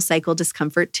menstrual cycle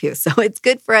discomfort too. So it's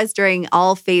good for us during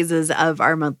all phases of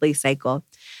our monthly cycle.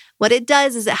 What it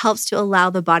does is it helps to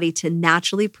allow the body to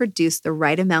naturally produce the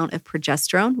right amount of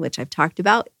progesterone, which I've talked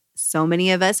about. So many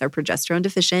of us are progesterone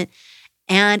deficient.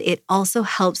 And it also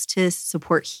helps to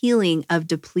support healing of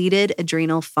depleted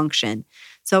adrenal function.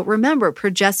 So remember,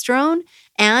 progesterone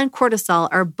and cortisol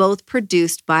are both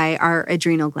produced by our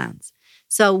adrenal glands.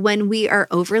 So when we are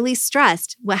overly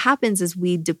stressed, what happens is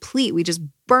we deplete, we just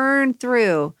burn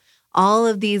through all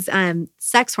of these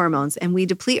sex hormones, and we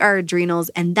deplete our adrenals,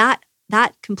 and that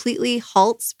completely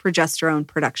halts progesterone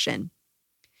production.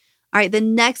 All right, the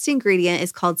next ingredient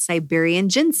is called Siberian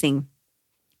ginseng.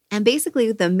 And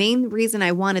basically, the main reason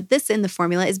I wanted this in the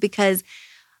formula is because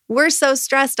we're so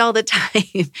stressed all the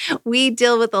time. We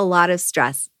deal with a lot of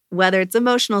stress, whether it's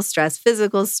emotional stress,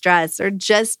 physical stress, or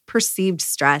just perceived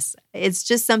stress. It's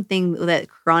just something that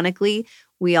chronically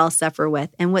we all suffer with.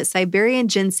 And what Siberian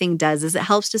ginseng does is it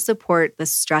helps to support the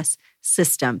stress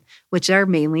system, which are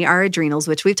mainly our adrenals,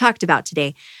 which we've talked about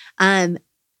today.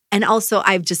 And also,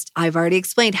 I've already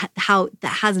explained how that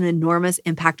has an enormous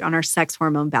impact on our sex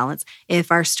hormone balance.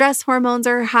 If our stress hormones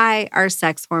are high, our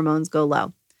sex hormones go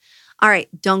low. All right,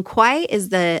 Dong Quai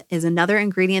is another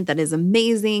ingredient that is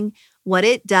amazing. What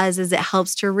it does is it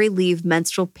helps to relieve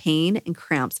menstrual pain and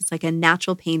cramps. It's like a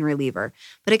natural pain reliever,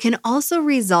 but it can also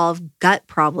resolve gut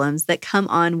problems that come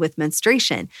on with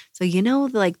menstruation. So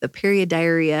like the period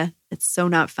diarrhea, it's so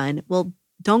not fun. Well,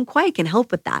 Dong Quai can help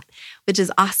with that, which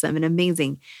is awesome and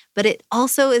amazing. But it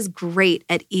also is great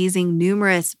at easing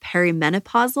numerous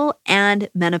perimenopausal and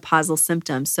menopausal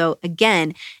symptoms. So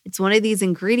again, it's one of these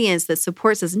ingredients that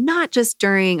supports us not just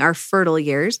during our fertile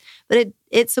years, but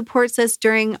it supports us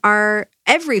during our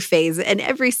every phase and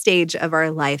every stage of our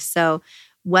life. So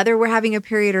whether we're having a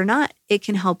period or not, it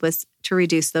can help us to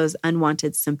reduce those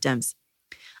unwanted symptoms.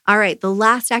 All right, the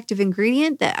last active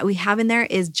ingredient that we have in there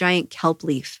is giant kelp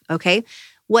leaf, okay?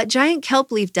 What giant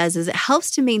kelp leaf does is it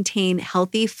helps to maintain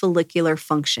healthy follicular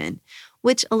function,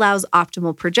 which allows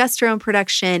optimal progesterone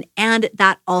production, and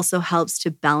that also helps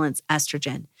to balance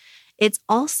estrogen. It's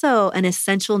also an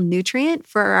essential nutrient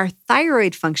for our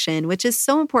thyroid function, which is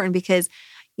so important because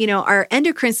our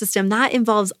endocrine system, that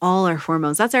involves all our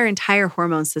hormones. That's our entire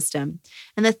hormone system.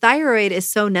 And the thyroid is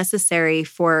so necessary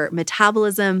for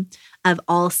metabolism of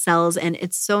all cells, and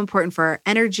it's so important for our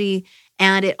energy.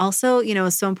 And it also,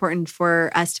 is so important for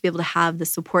us to be able to have the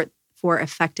support for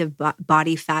effective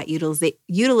body fat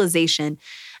utilization.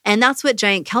 And that's what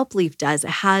giant kelp leaf does.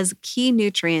 It has key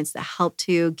nutrients that help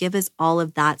to give us all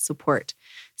of that support.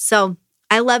 So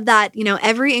I love that,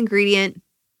 every ingredient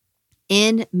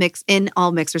in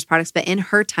all Mixhers products, but in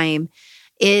Her Time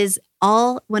is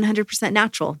all 100%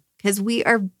 natural, because we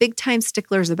are big time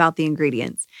sticklers about the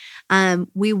ingredients.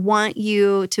 We want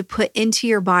you to put into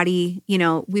your body,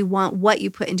 we want what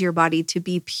you put into your body to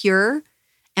be pure,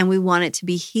 and we want it to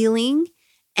be healing,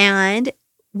 and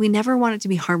we never want it to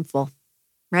be harmful,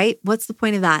 right? What's the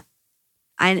point of that?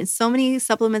 And so many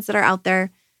supplements that are out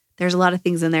there, there's a lot of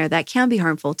things in there that can be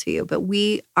harmful to you, but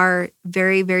we are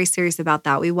very, very serious about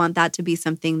that. We want that to be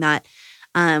something that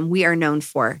we are known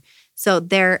for. So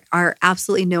there are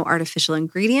absolutely no artificial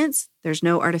ingredients. There's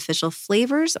no artificial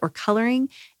flavors or coloring,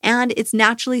 and it's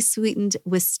naturally sweetened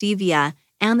with stevia.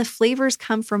 And the flavors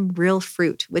come from real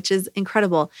fruit, which is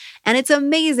incredible. And it's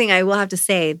amazing, I will have to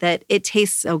say, that it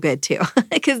tastes so good too,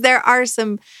 because there are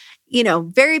some,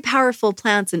 very powerful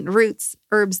plants and roots,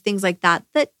 herbs, things like that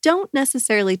don't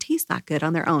necessarily taste that good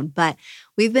on their own. But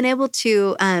we've been able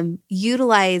to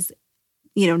utilize,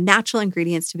 natural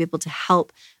ingredients to be able to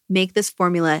help make this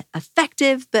formula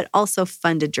effective, but also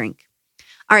fun to drink.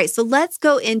 All right, so let's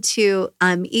go into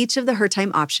each of the Her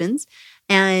Time options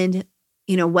and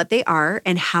what they are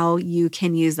and how you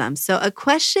can use them. So a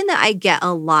question that I get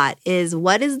a lot is,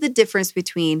 what is the difference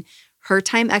between Her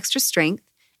Time Extra Strength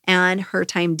and Her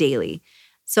Time Daily?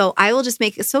 So I will just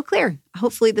make it so clear.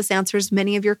 Hopefully this answers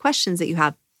many of your questions that you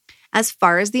have. As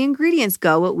far as the ingredients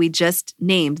go, what we just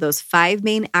named, those 5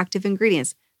 main active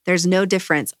ingredients, there's no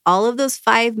difference. All of those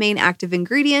 5 main active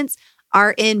ingredients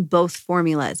are in both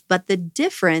formulas, but the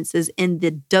difference is in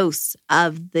the dose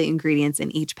of the ingredients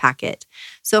in each packet.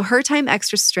 So Her Time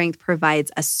Extra Strength provides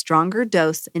a stronger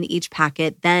dose in each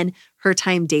packet than Her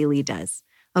Time Daily does.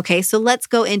 Okay, so let's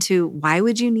go into why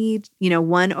would you need,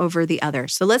 one over the other.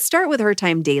 So let's start with Her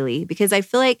Time Daily, because I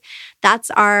feel like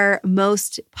that's our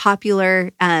most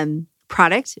popular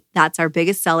product. That's our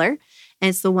biggest seller. And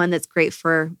it's the one that's great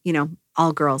for,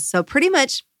 all girls. So pretty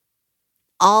much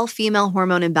all female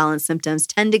hormone imbalance symptoms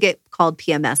tend to get called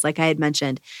PMS, like I had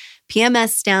mentioned. PMS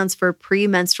stands for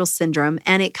premenstrual syndrome,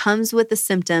 and it comes with the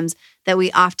symptoms that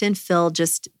we often feel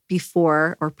just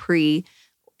before or pre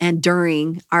and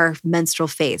during our menstrual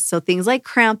phase. So things like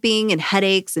cramping and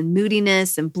headaches and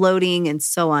moodiness and bloating and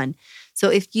so on. So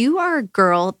if you are a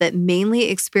girl that mainly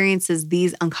experiences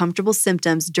these uncomfortable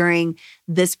symptoms during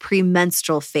this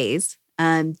premenstrual phase,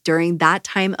 during that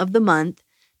time of the month,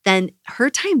 then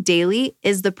Her Time Daily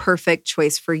is the perfect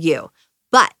choice for you.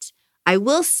 But I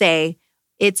will say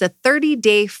it's a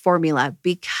 30-day formula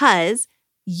because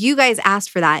you guys asked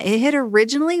for that. It had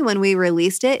originally, when we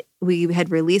released it, we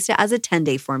had released it as a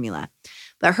 10-day formula.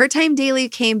 But Her Time Daily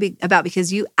came about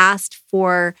because you asked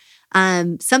for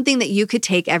something that you could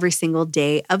take every single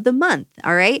day of the month,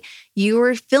 all right? You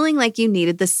were feeling like you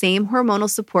needed the same hormonal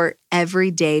support every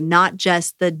day, not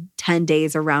just the 10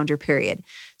 days around your period.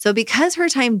 So because Her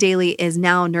Time Daily is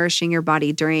now nourishing your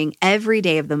body during every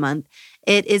day of the month,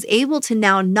 it is able to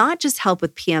now not just help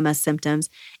with PMS symptoms,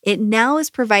 it now is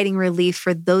providing relief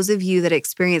for those of you that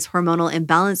experience hormonal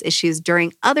imbalance issues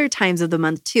during other times of the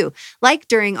month too, like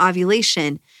during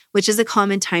ovulation, which is a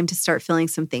common time to start feeling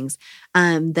some things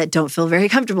that don't feel very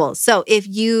comfortable. So if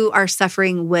you are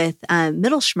suffering with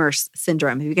Mittelschmerz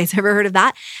syndrome, have you guys ever heard of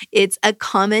that? It's a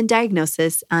common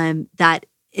diagnosis that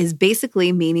is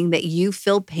basically meaning that you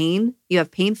feel pain, you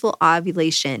have painful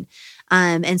ovulation.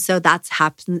 And so that's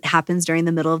happens during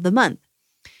the middle of the month.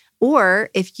 Or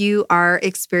if you are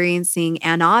experiencing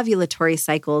anovulatory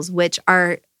cycles, which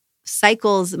are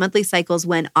monthly cycles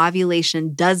when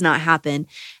ovulation does not happen.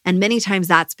 And many times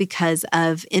that's because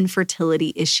of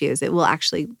infertility issues. It will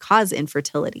actually cause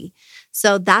infertility.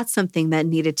 So that's something that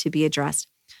needed to be addressed.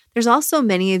 There's also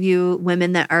many of you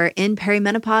women that are in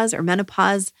perimenopause or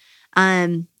menopause,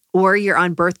 or you're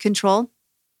on birth control,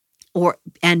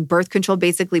 and birth control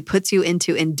basically puts you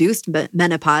into induced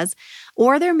menopause,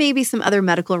 or there may be some other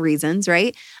medical reasons,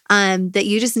 right? That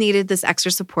you just needed this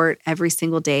extra support every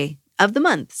single day of the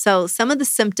month. So some of the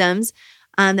symptoms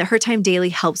that Her Time Daily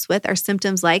helps with are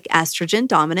symptoms like estrogen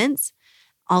dominance,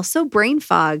 also brain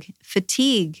fog,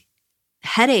 fatigue,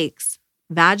 headaches,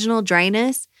 vaginal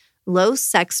dryness, low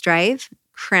sex drive,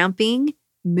 cramping,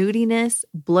 moodiness,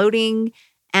 bloating,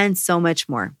 and so much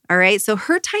more. All right. So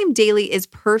Her Time Daily is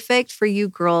perfect for you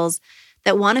girls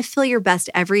that want to feel your best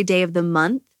every day of the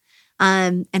month.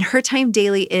 And Her Time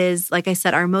Daily is, like I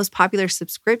said, our most popular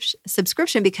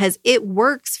subscription because it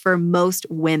works for most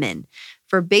women.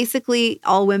 For basically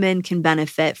all women can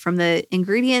benefit from the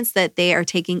ingredients that they are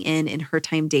taking in Her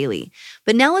Time Daily.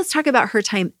 But now let's talk about Her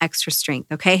Time Extra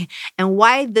Strength, okay? And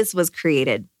why this was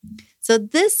created. So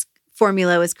this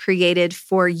formula was created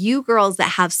for you girls that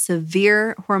have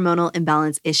severe hormonal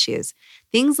imbalance issues.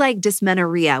 Things like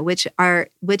dysmenorrhea, which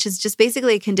is just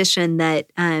basically a condition that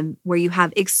where you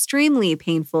have extremely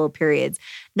painful periods,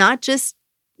 not just,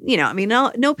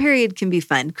 no period can be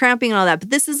fun, cramping and all that,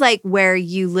 but this is like where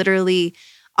you literally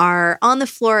are on the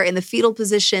floor in the fetal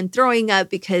position, throwing up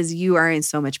because you are in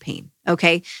so much pain,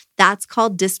 okay? That's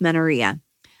called dysmenorrhea.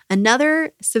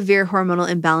 Another severe hormonal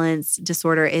imbalance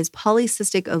disorder is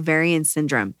polycystic ovarian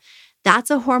syndrome.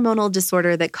 That's a hormonal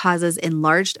disorder that causes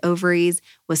enlarged ovaries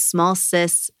with small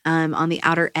cysts on the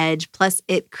outer edge. Plus,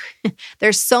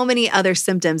 there's so many other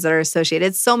symptoms that are associated.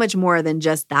 It's so much more than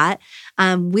just that.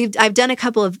 I've done a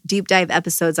couple of deep dive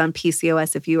episodes on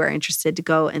PCOS if you are interested to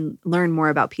go and learn more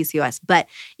about PCOS. But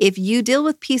if you deal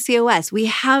with PCOS, we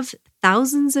have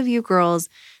thousands of you girls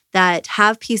that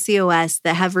have PCOS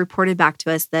that have reported back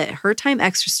to us that Her Time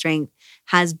Extra Strength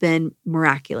has been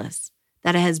miraculous,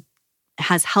 that it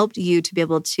has helped you to be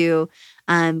able to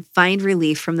find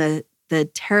relief from the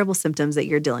terrible symptoms that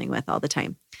you're dealing with all the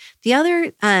time. The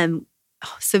other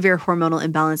severe hormonal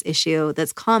imbalance issue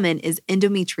that's common is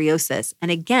endometriosis.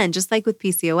 And again, just like with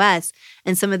PCOS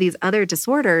and some of these other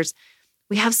disorders,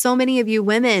 we have so many of you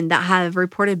women that have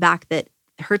reported back that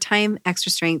Her Time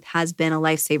Extra Strength has been a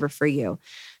lifesaver for you.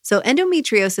 So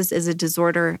endometriosis is a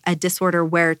disorder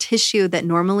where tissue that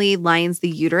normally lines the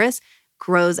uterus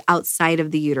grows outside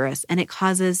of the uterus, and it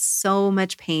causes so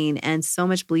much pain and so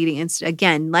much bleeding. And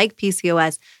again, like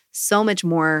PCOS, so much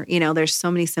more, there's so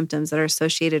many symptoms that are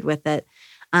associated with it.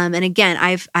 And again,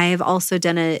 I have also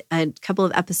done a couple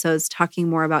of episodes talking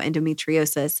more about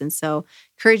endometriosis. And so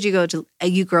encourage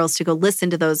you girls to go listen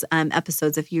to those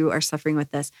episodes if you are suffering with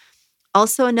this.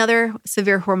 Also, another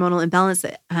severe hormonal imbalance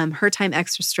that Her Time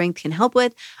Extra Strength can help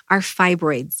with are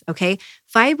fibroids, okay?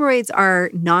 Fibroids are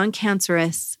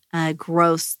non-cancerous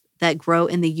growths that grow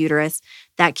in the uterus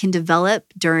that can develop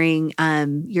during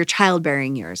your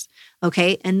childbearing years,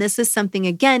 okay? And this is something,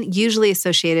 again, usually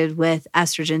associated with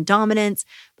estrogen dominance,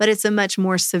 but it's a much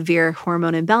more severe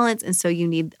hormone imbalance, and so you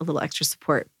need a little extra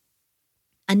support.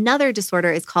 Another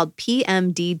disorder is called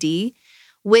PMDD,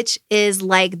 which is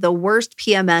like the worst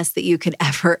PMS that you could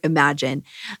ever imagine.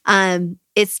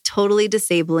 It's totally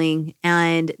disabling.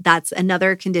 And that's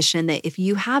another condition that if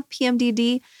you have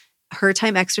PMDD, Her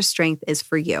Time Extra Strength is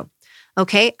for you.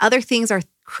 Okay. Other things are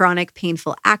chronic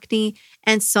painful acne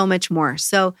and so much more.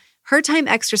 So Her Time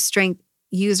Extra Strength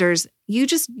users,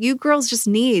 you girls just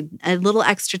need a little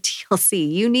extra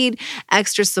TLC. You need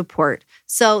extra support.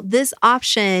 So this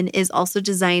option is also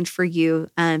designed for you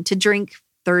to drink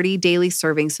 30 daily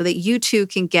servings so that you too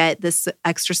can get this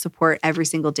extra support every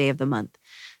single day of the month.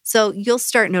 So you'll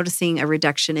start noticing a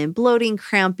reduction in bloating,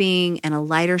 cramping, and a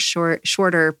lighter,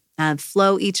 shorter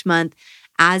flow each month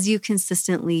as you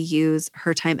consistently use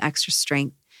Her Time Extra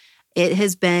Strength. It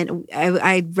has been,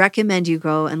 I recommend you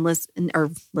go and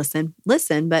listen,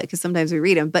 but because sometimes we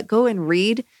read them, but go and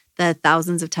read the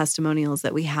thousands of testimonials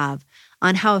that we have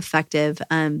on how effective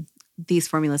these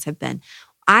formulas have been.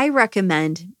 I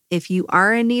recommend, if you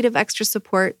are in need of extra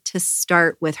support, to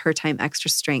start with Her Time Extra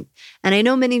Strength. And I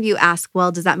know many of you ask,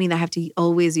 well, does that mean I have to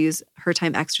always use Her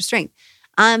Time Extra Strength?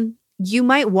 You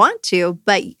might want to,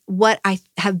 but what I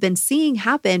have been seeing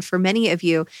happen for many of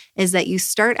you is that you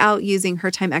start out using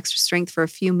Her Time Extra Strength for a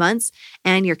few months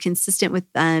and you're consistent with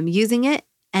using it.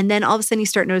 And then all of a sudden you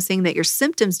start noticing that your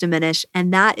symptoms diminish.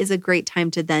 And that is a great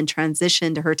time to then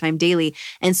transition to Her Time Daily.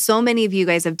 And so many of you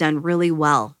guys have done really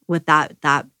well with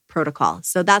that protocol.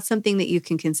 So that's something that you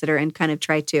can consider and kind of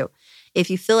try too. If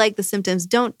you feel like the symptoms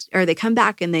or they come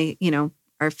back and they,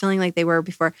 are feeling like they were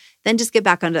before, then just get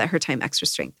back onto that Her Time Extra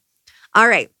Strength. All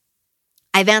right.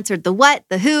 I've answered the what,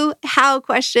 the who, how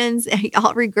questions,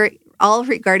 all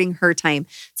regarding Her Time.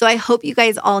 So I hope you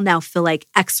guys all now feel like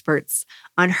experts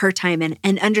on Her Time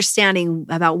and understanding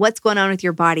about what's going on with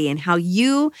your body and how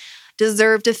you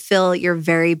deserve to feel your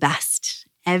very best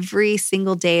every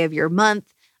single day of your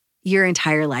month, your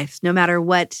entire life, no matter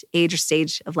what age or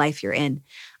stage of life you're in.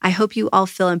 I hope you all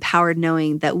feel empowered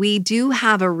knowing that we do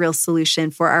have a real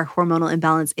solution for our hormonal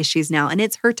imbalance issues now, and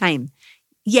it's Her Time.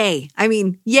 Yay. I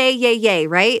mean, yay,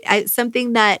 right?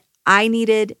 Something that I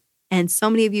needed and so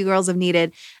many of you girls have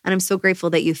needed, and I'm so grateful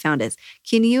that you found us.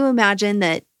 Can you imagine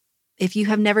that if you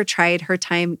have never tried Her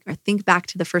Time, or think back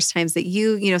to the first times that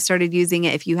you started using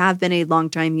it, if you have been a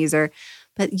long-time user,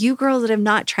 but you girls that have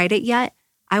not tried it yet,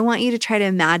 I want you to try to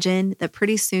imagine that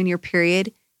pretty soon your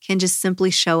period can just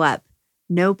simply show up,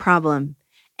 no problem.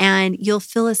 And you'll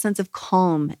feel a sense of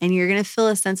calm and you're going to feel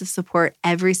a sense of support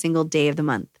every single day of the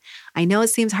month. I know it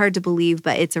seems hard to believe,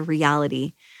 but it's a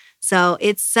reality. So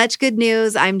it's such good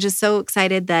news. I'm just so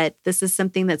excited that this is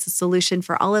something that's a solution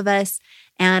for all of us.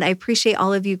 And I appreciate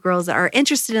all of you girls that are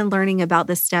interested in learning about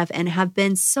this stuff and have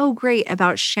been so great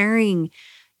about sharing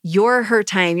your Her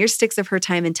Time, your sticks of Her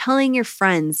Time, and telling your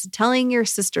friends, telling your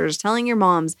sisters, telling your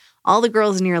moms, all the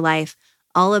girls in your life,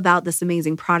 all about this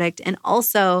amazing product and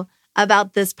also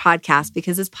about this podcast,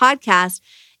 because this podcast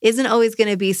isn't always going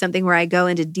to be something where I go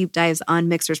into deep dives on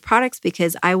Mixher's products,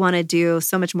 because I want to do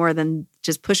so much more than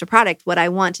just push a product. What I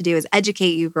want to do is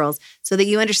educate you girls so that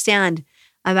you understand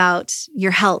about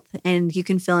your health and you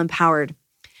can feel empowered.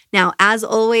 Now, as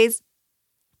always,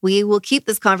 we will keep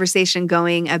this conversation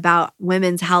going about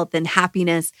women's health and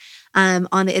happiness on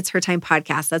the It's Her Time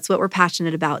podcast. That's what we're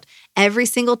passionate about. Every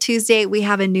single Tuesday, we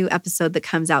have a new episode that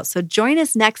comes out. So join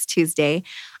us next Tuesday.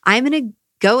 I'm going to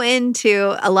go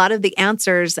into a lot of the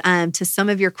answers to some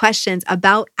of your questions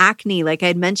about acne, like I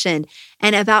had mentioned,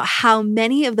 and about how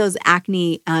many of those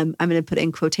acne, I'm going to put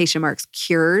in quotation marks,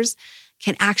 cures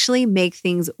can actually make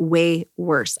things way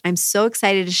worse. I'm so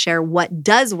excited to share what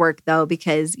does work though,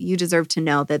 because you deserve to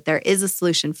know that there is a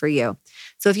solution for you.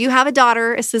 So if you have a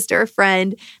daughter, a sister, a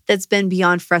friend that's been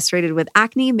beyond frustrated with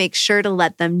acne, make sure to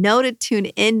let them know to tune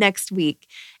in next week.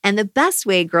 And the best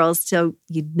way, girls, so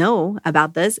you know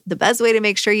about this, the best way to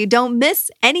make sure you don't miss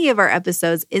any of our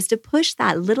episodes is to push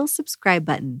that little subscribe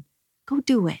button. Go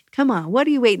do it. Come on. What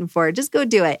are you waiting for? Just go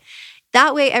do it.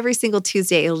 That way, every single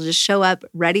Tuesday, it'll just show up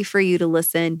ready for you to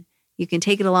listen. You can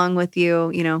take it along with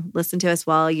you, listen to us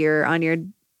while you're on your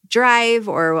drive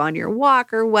or on your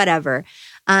walk or whatever.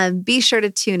 Be sure to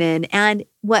tune in. And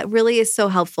what really is so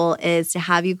helpful is to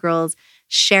have you girls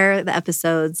share the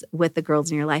episodes with the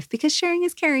girls in your life, because sharing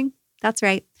is caring. That's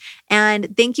right.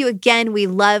 And thank you again. We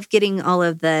love getting all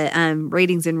of the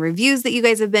ratings and reviews that you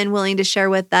guys have been willing to share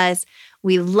with us.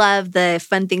 We love the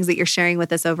fun things that you're sharing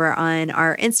with us over on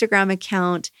our Instagram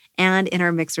account and in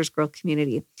our Mixers Girl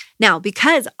community. Now,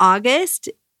 because August,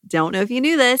 don't know if you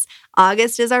knew this,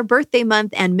 August is our birthday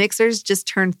month and Mixers just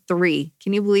turned 3.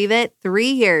 Can you believe it? 3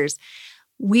 years.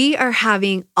 We are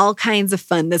having all kinds of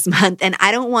fun this month, and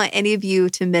I don't want any of you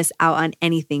to miss out on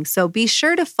anything. So be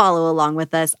sure to follow along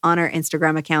with us on our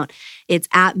Instagram account. It's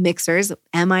at Mixers,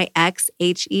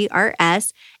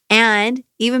 Mixhers. And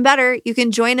even better, you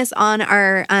can join us on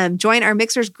our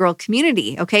Mixers Girl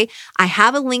community. Okay, I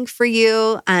have a link for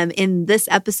you in this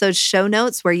episode's show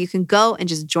notes where you can go and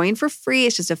just join for free.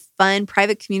 It's just a fun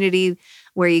private community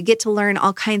where you get to learn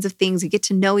all kinds of things. You get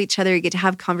to know each other. You get to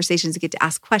have conversations. You get to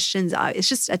ask questions. It's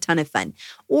just a ton of fun.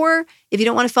 Or if you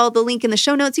don't want to follow the link in the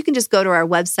show notes, you can just go to our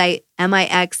website,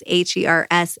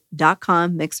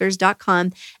 Mixhers.com,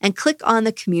 Mixers.com, and click on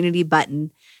the community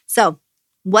button. So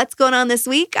what's going on this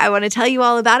week? I want to tell you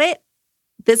all about it.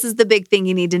 This is the big thing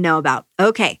you need to know about.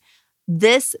 Okay,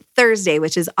 this Thursday,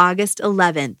 which is August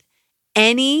 11th,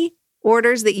 any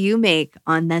orders that you make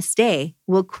on this day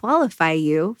will qualify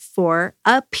you for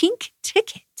a pink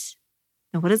ticket.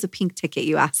 Now, what is a pink ticket,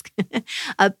 you ask?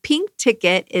 A pink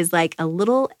ticket is like a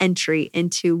little entry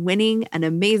into winning an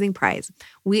amazing prize.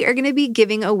 We are going to be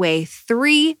giving away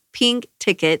 3 pink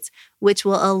tickets, which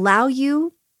will allow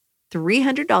you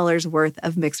 $300 worth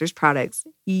of Mixers products.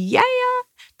 Yeah,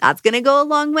 that's going to go a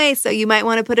long way. So you might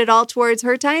want to put it all towards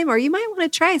Her Time, or you might want to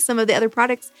try some of the other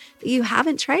products that you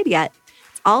haven't tried yet.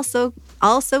 It's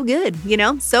also good,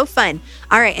 so fun.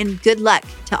 All right. And good luck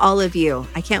to all of you.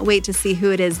 I can't wait to see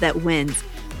who it is that wins.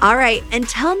 All right.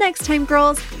 Until next time,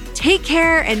 girls, take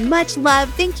care and much love.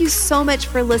 Thank you so much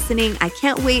for listening. I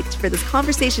can't wait for this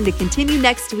conversation to continue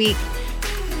next week.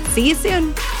 See you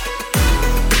soon.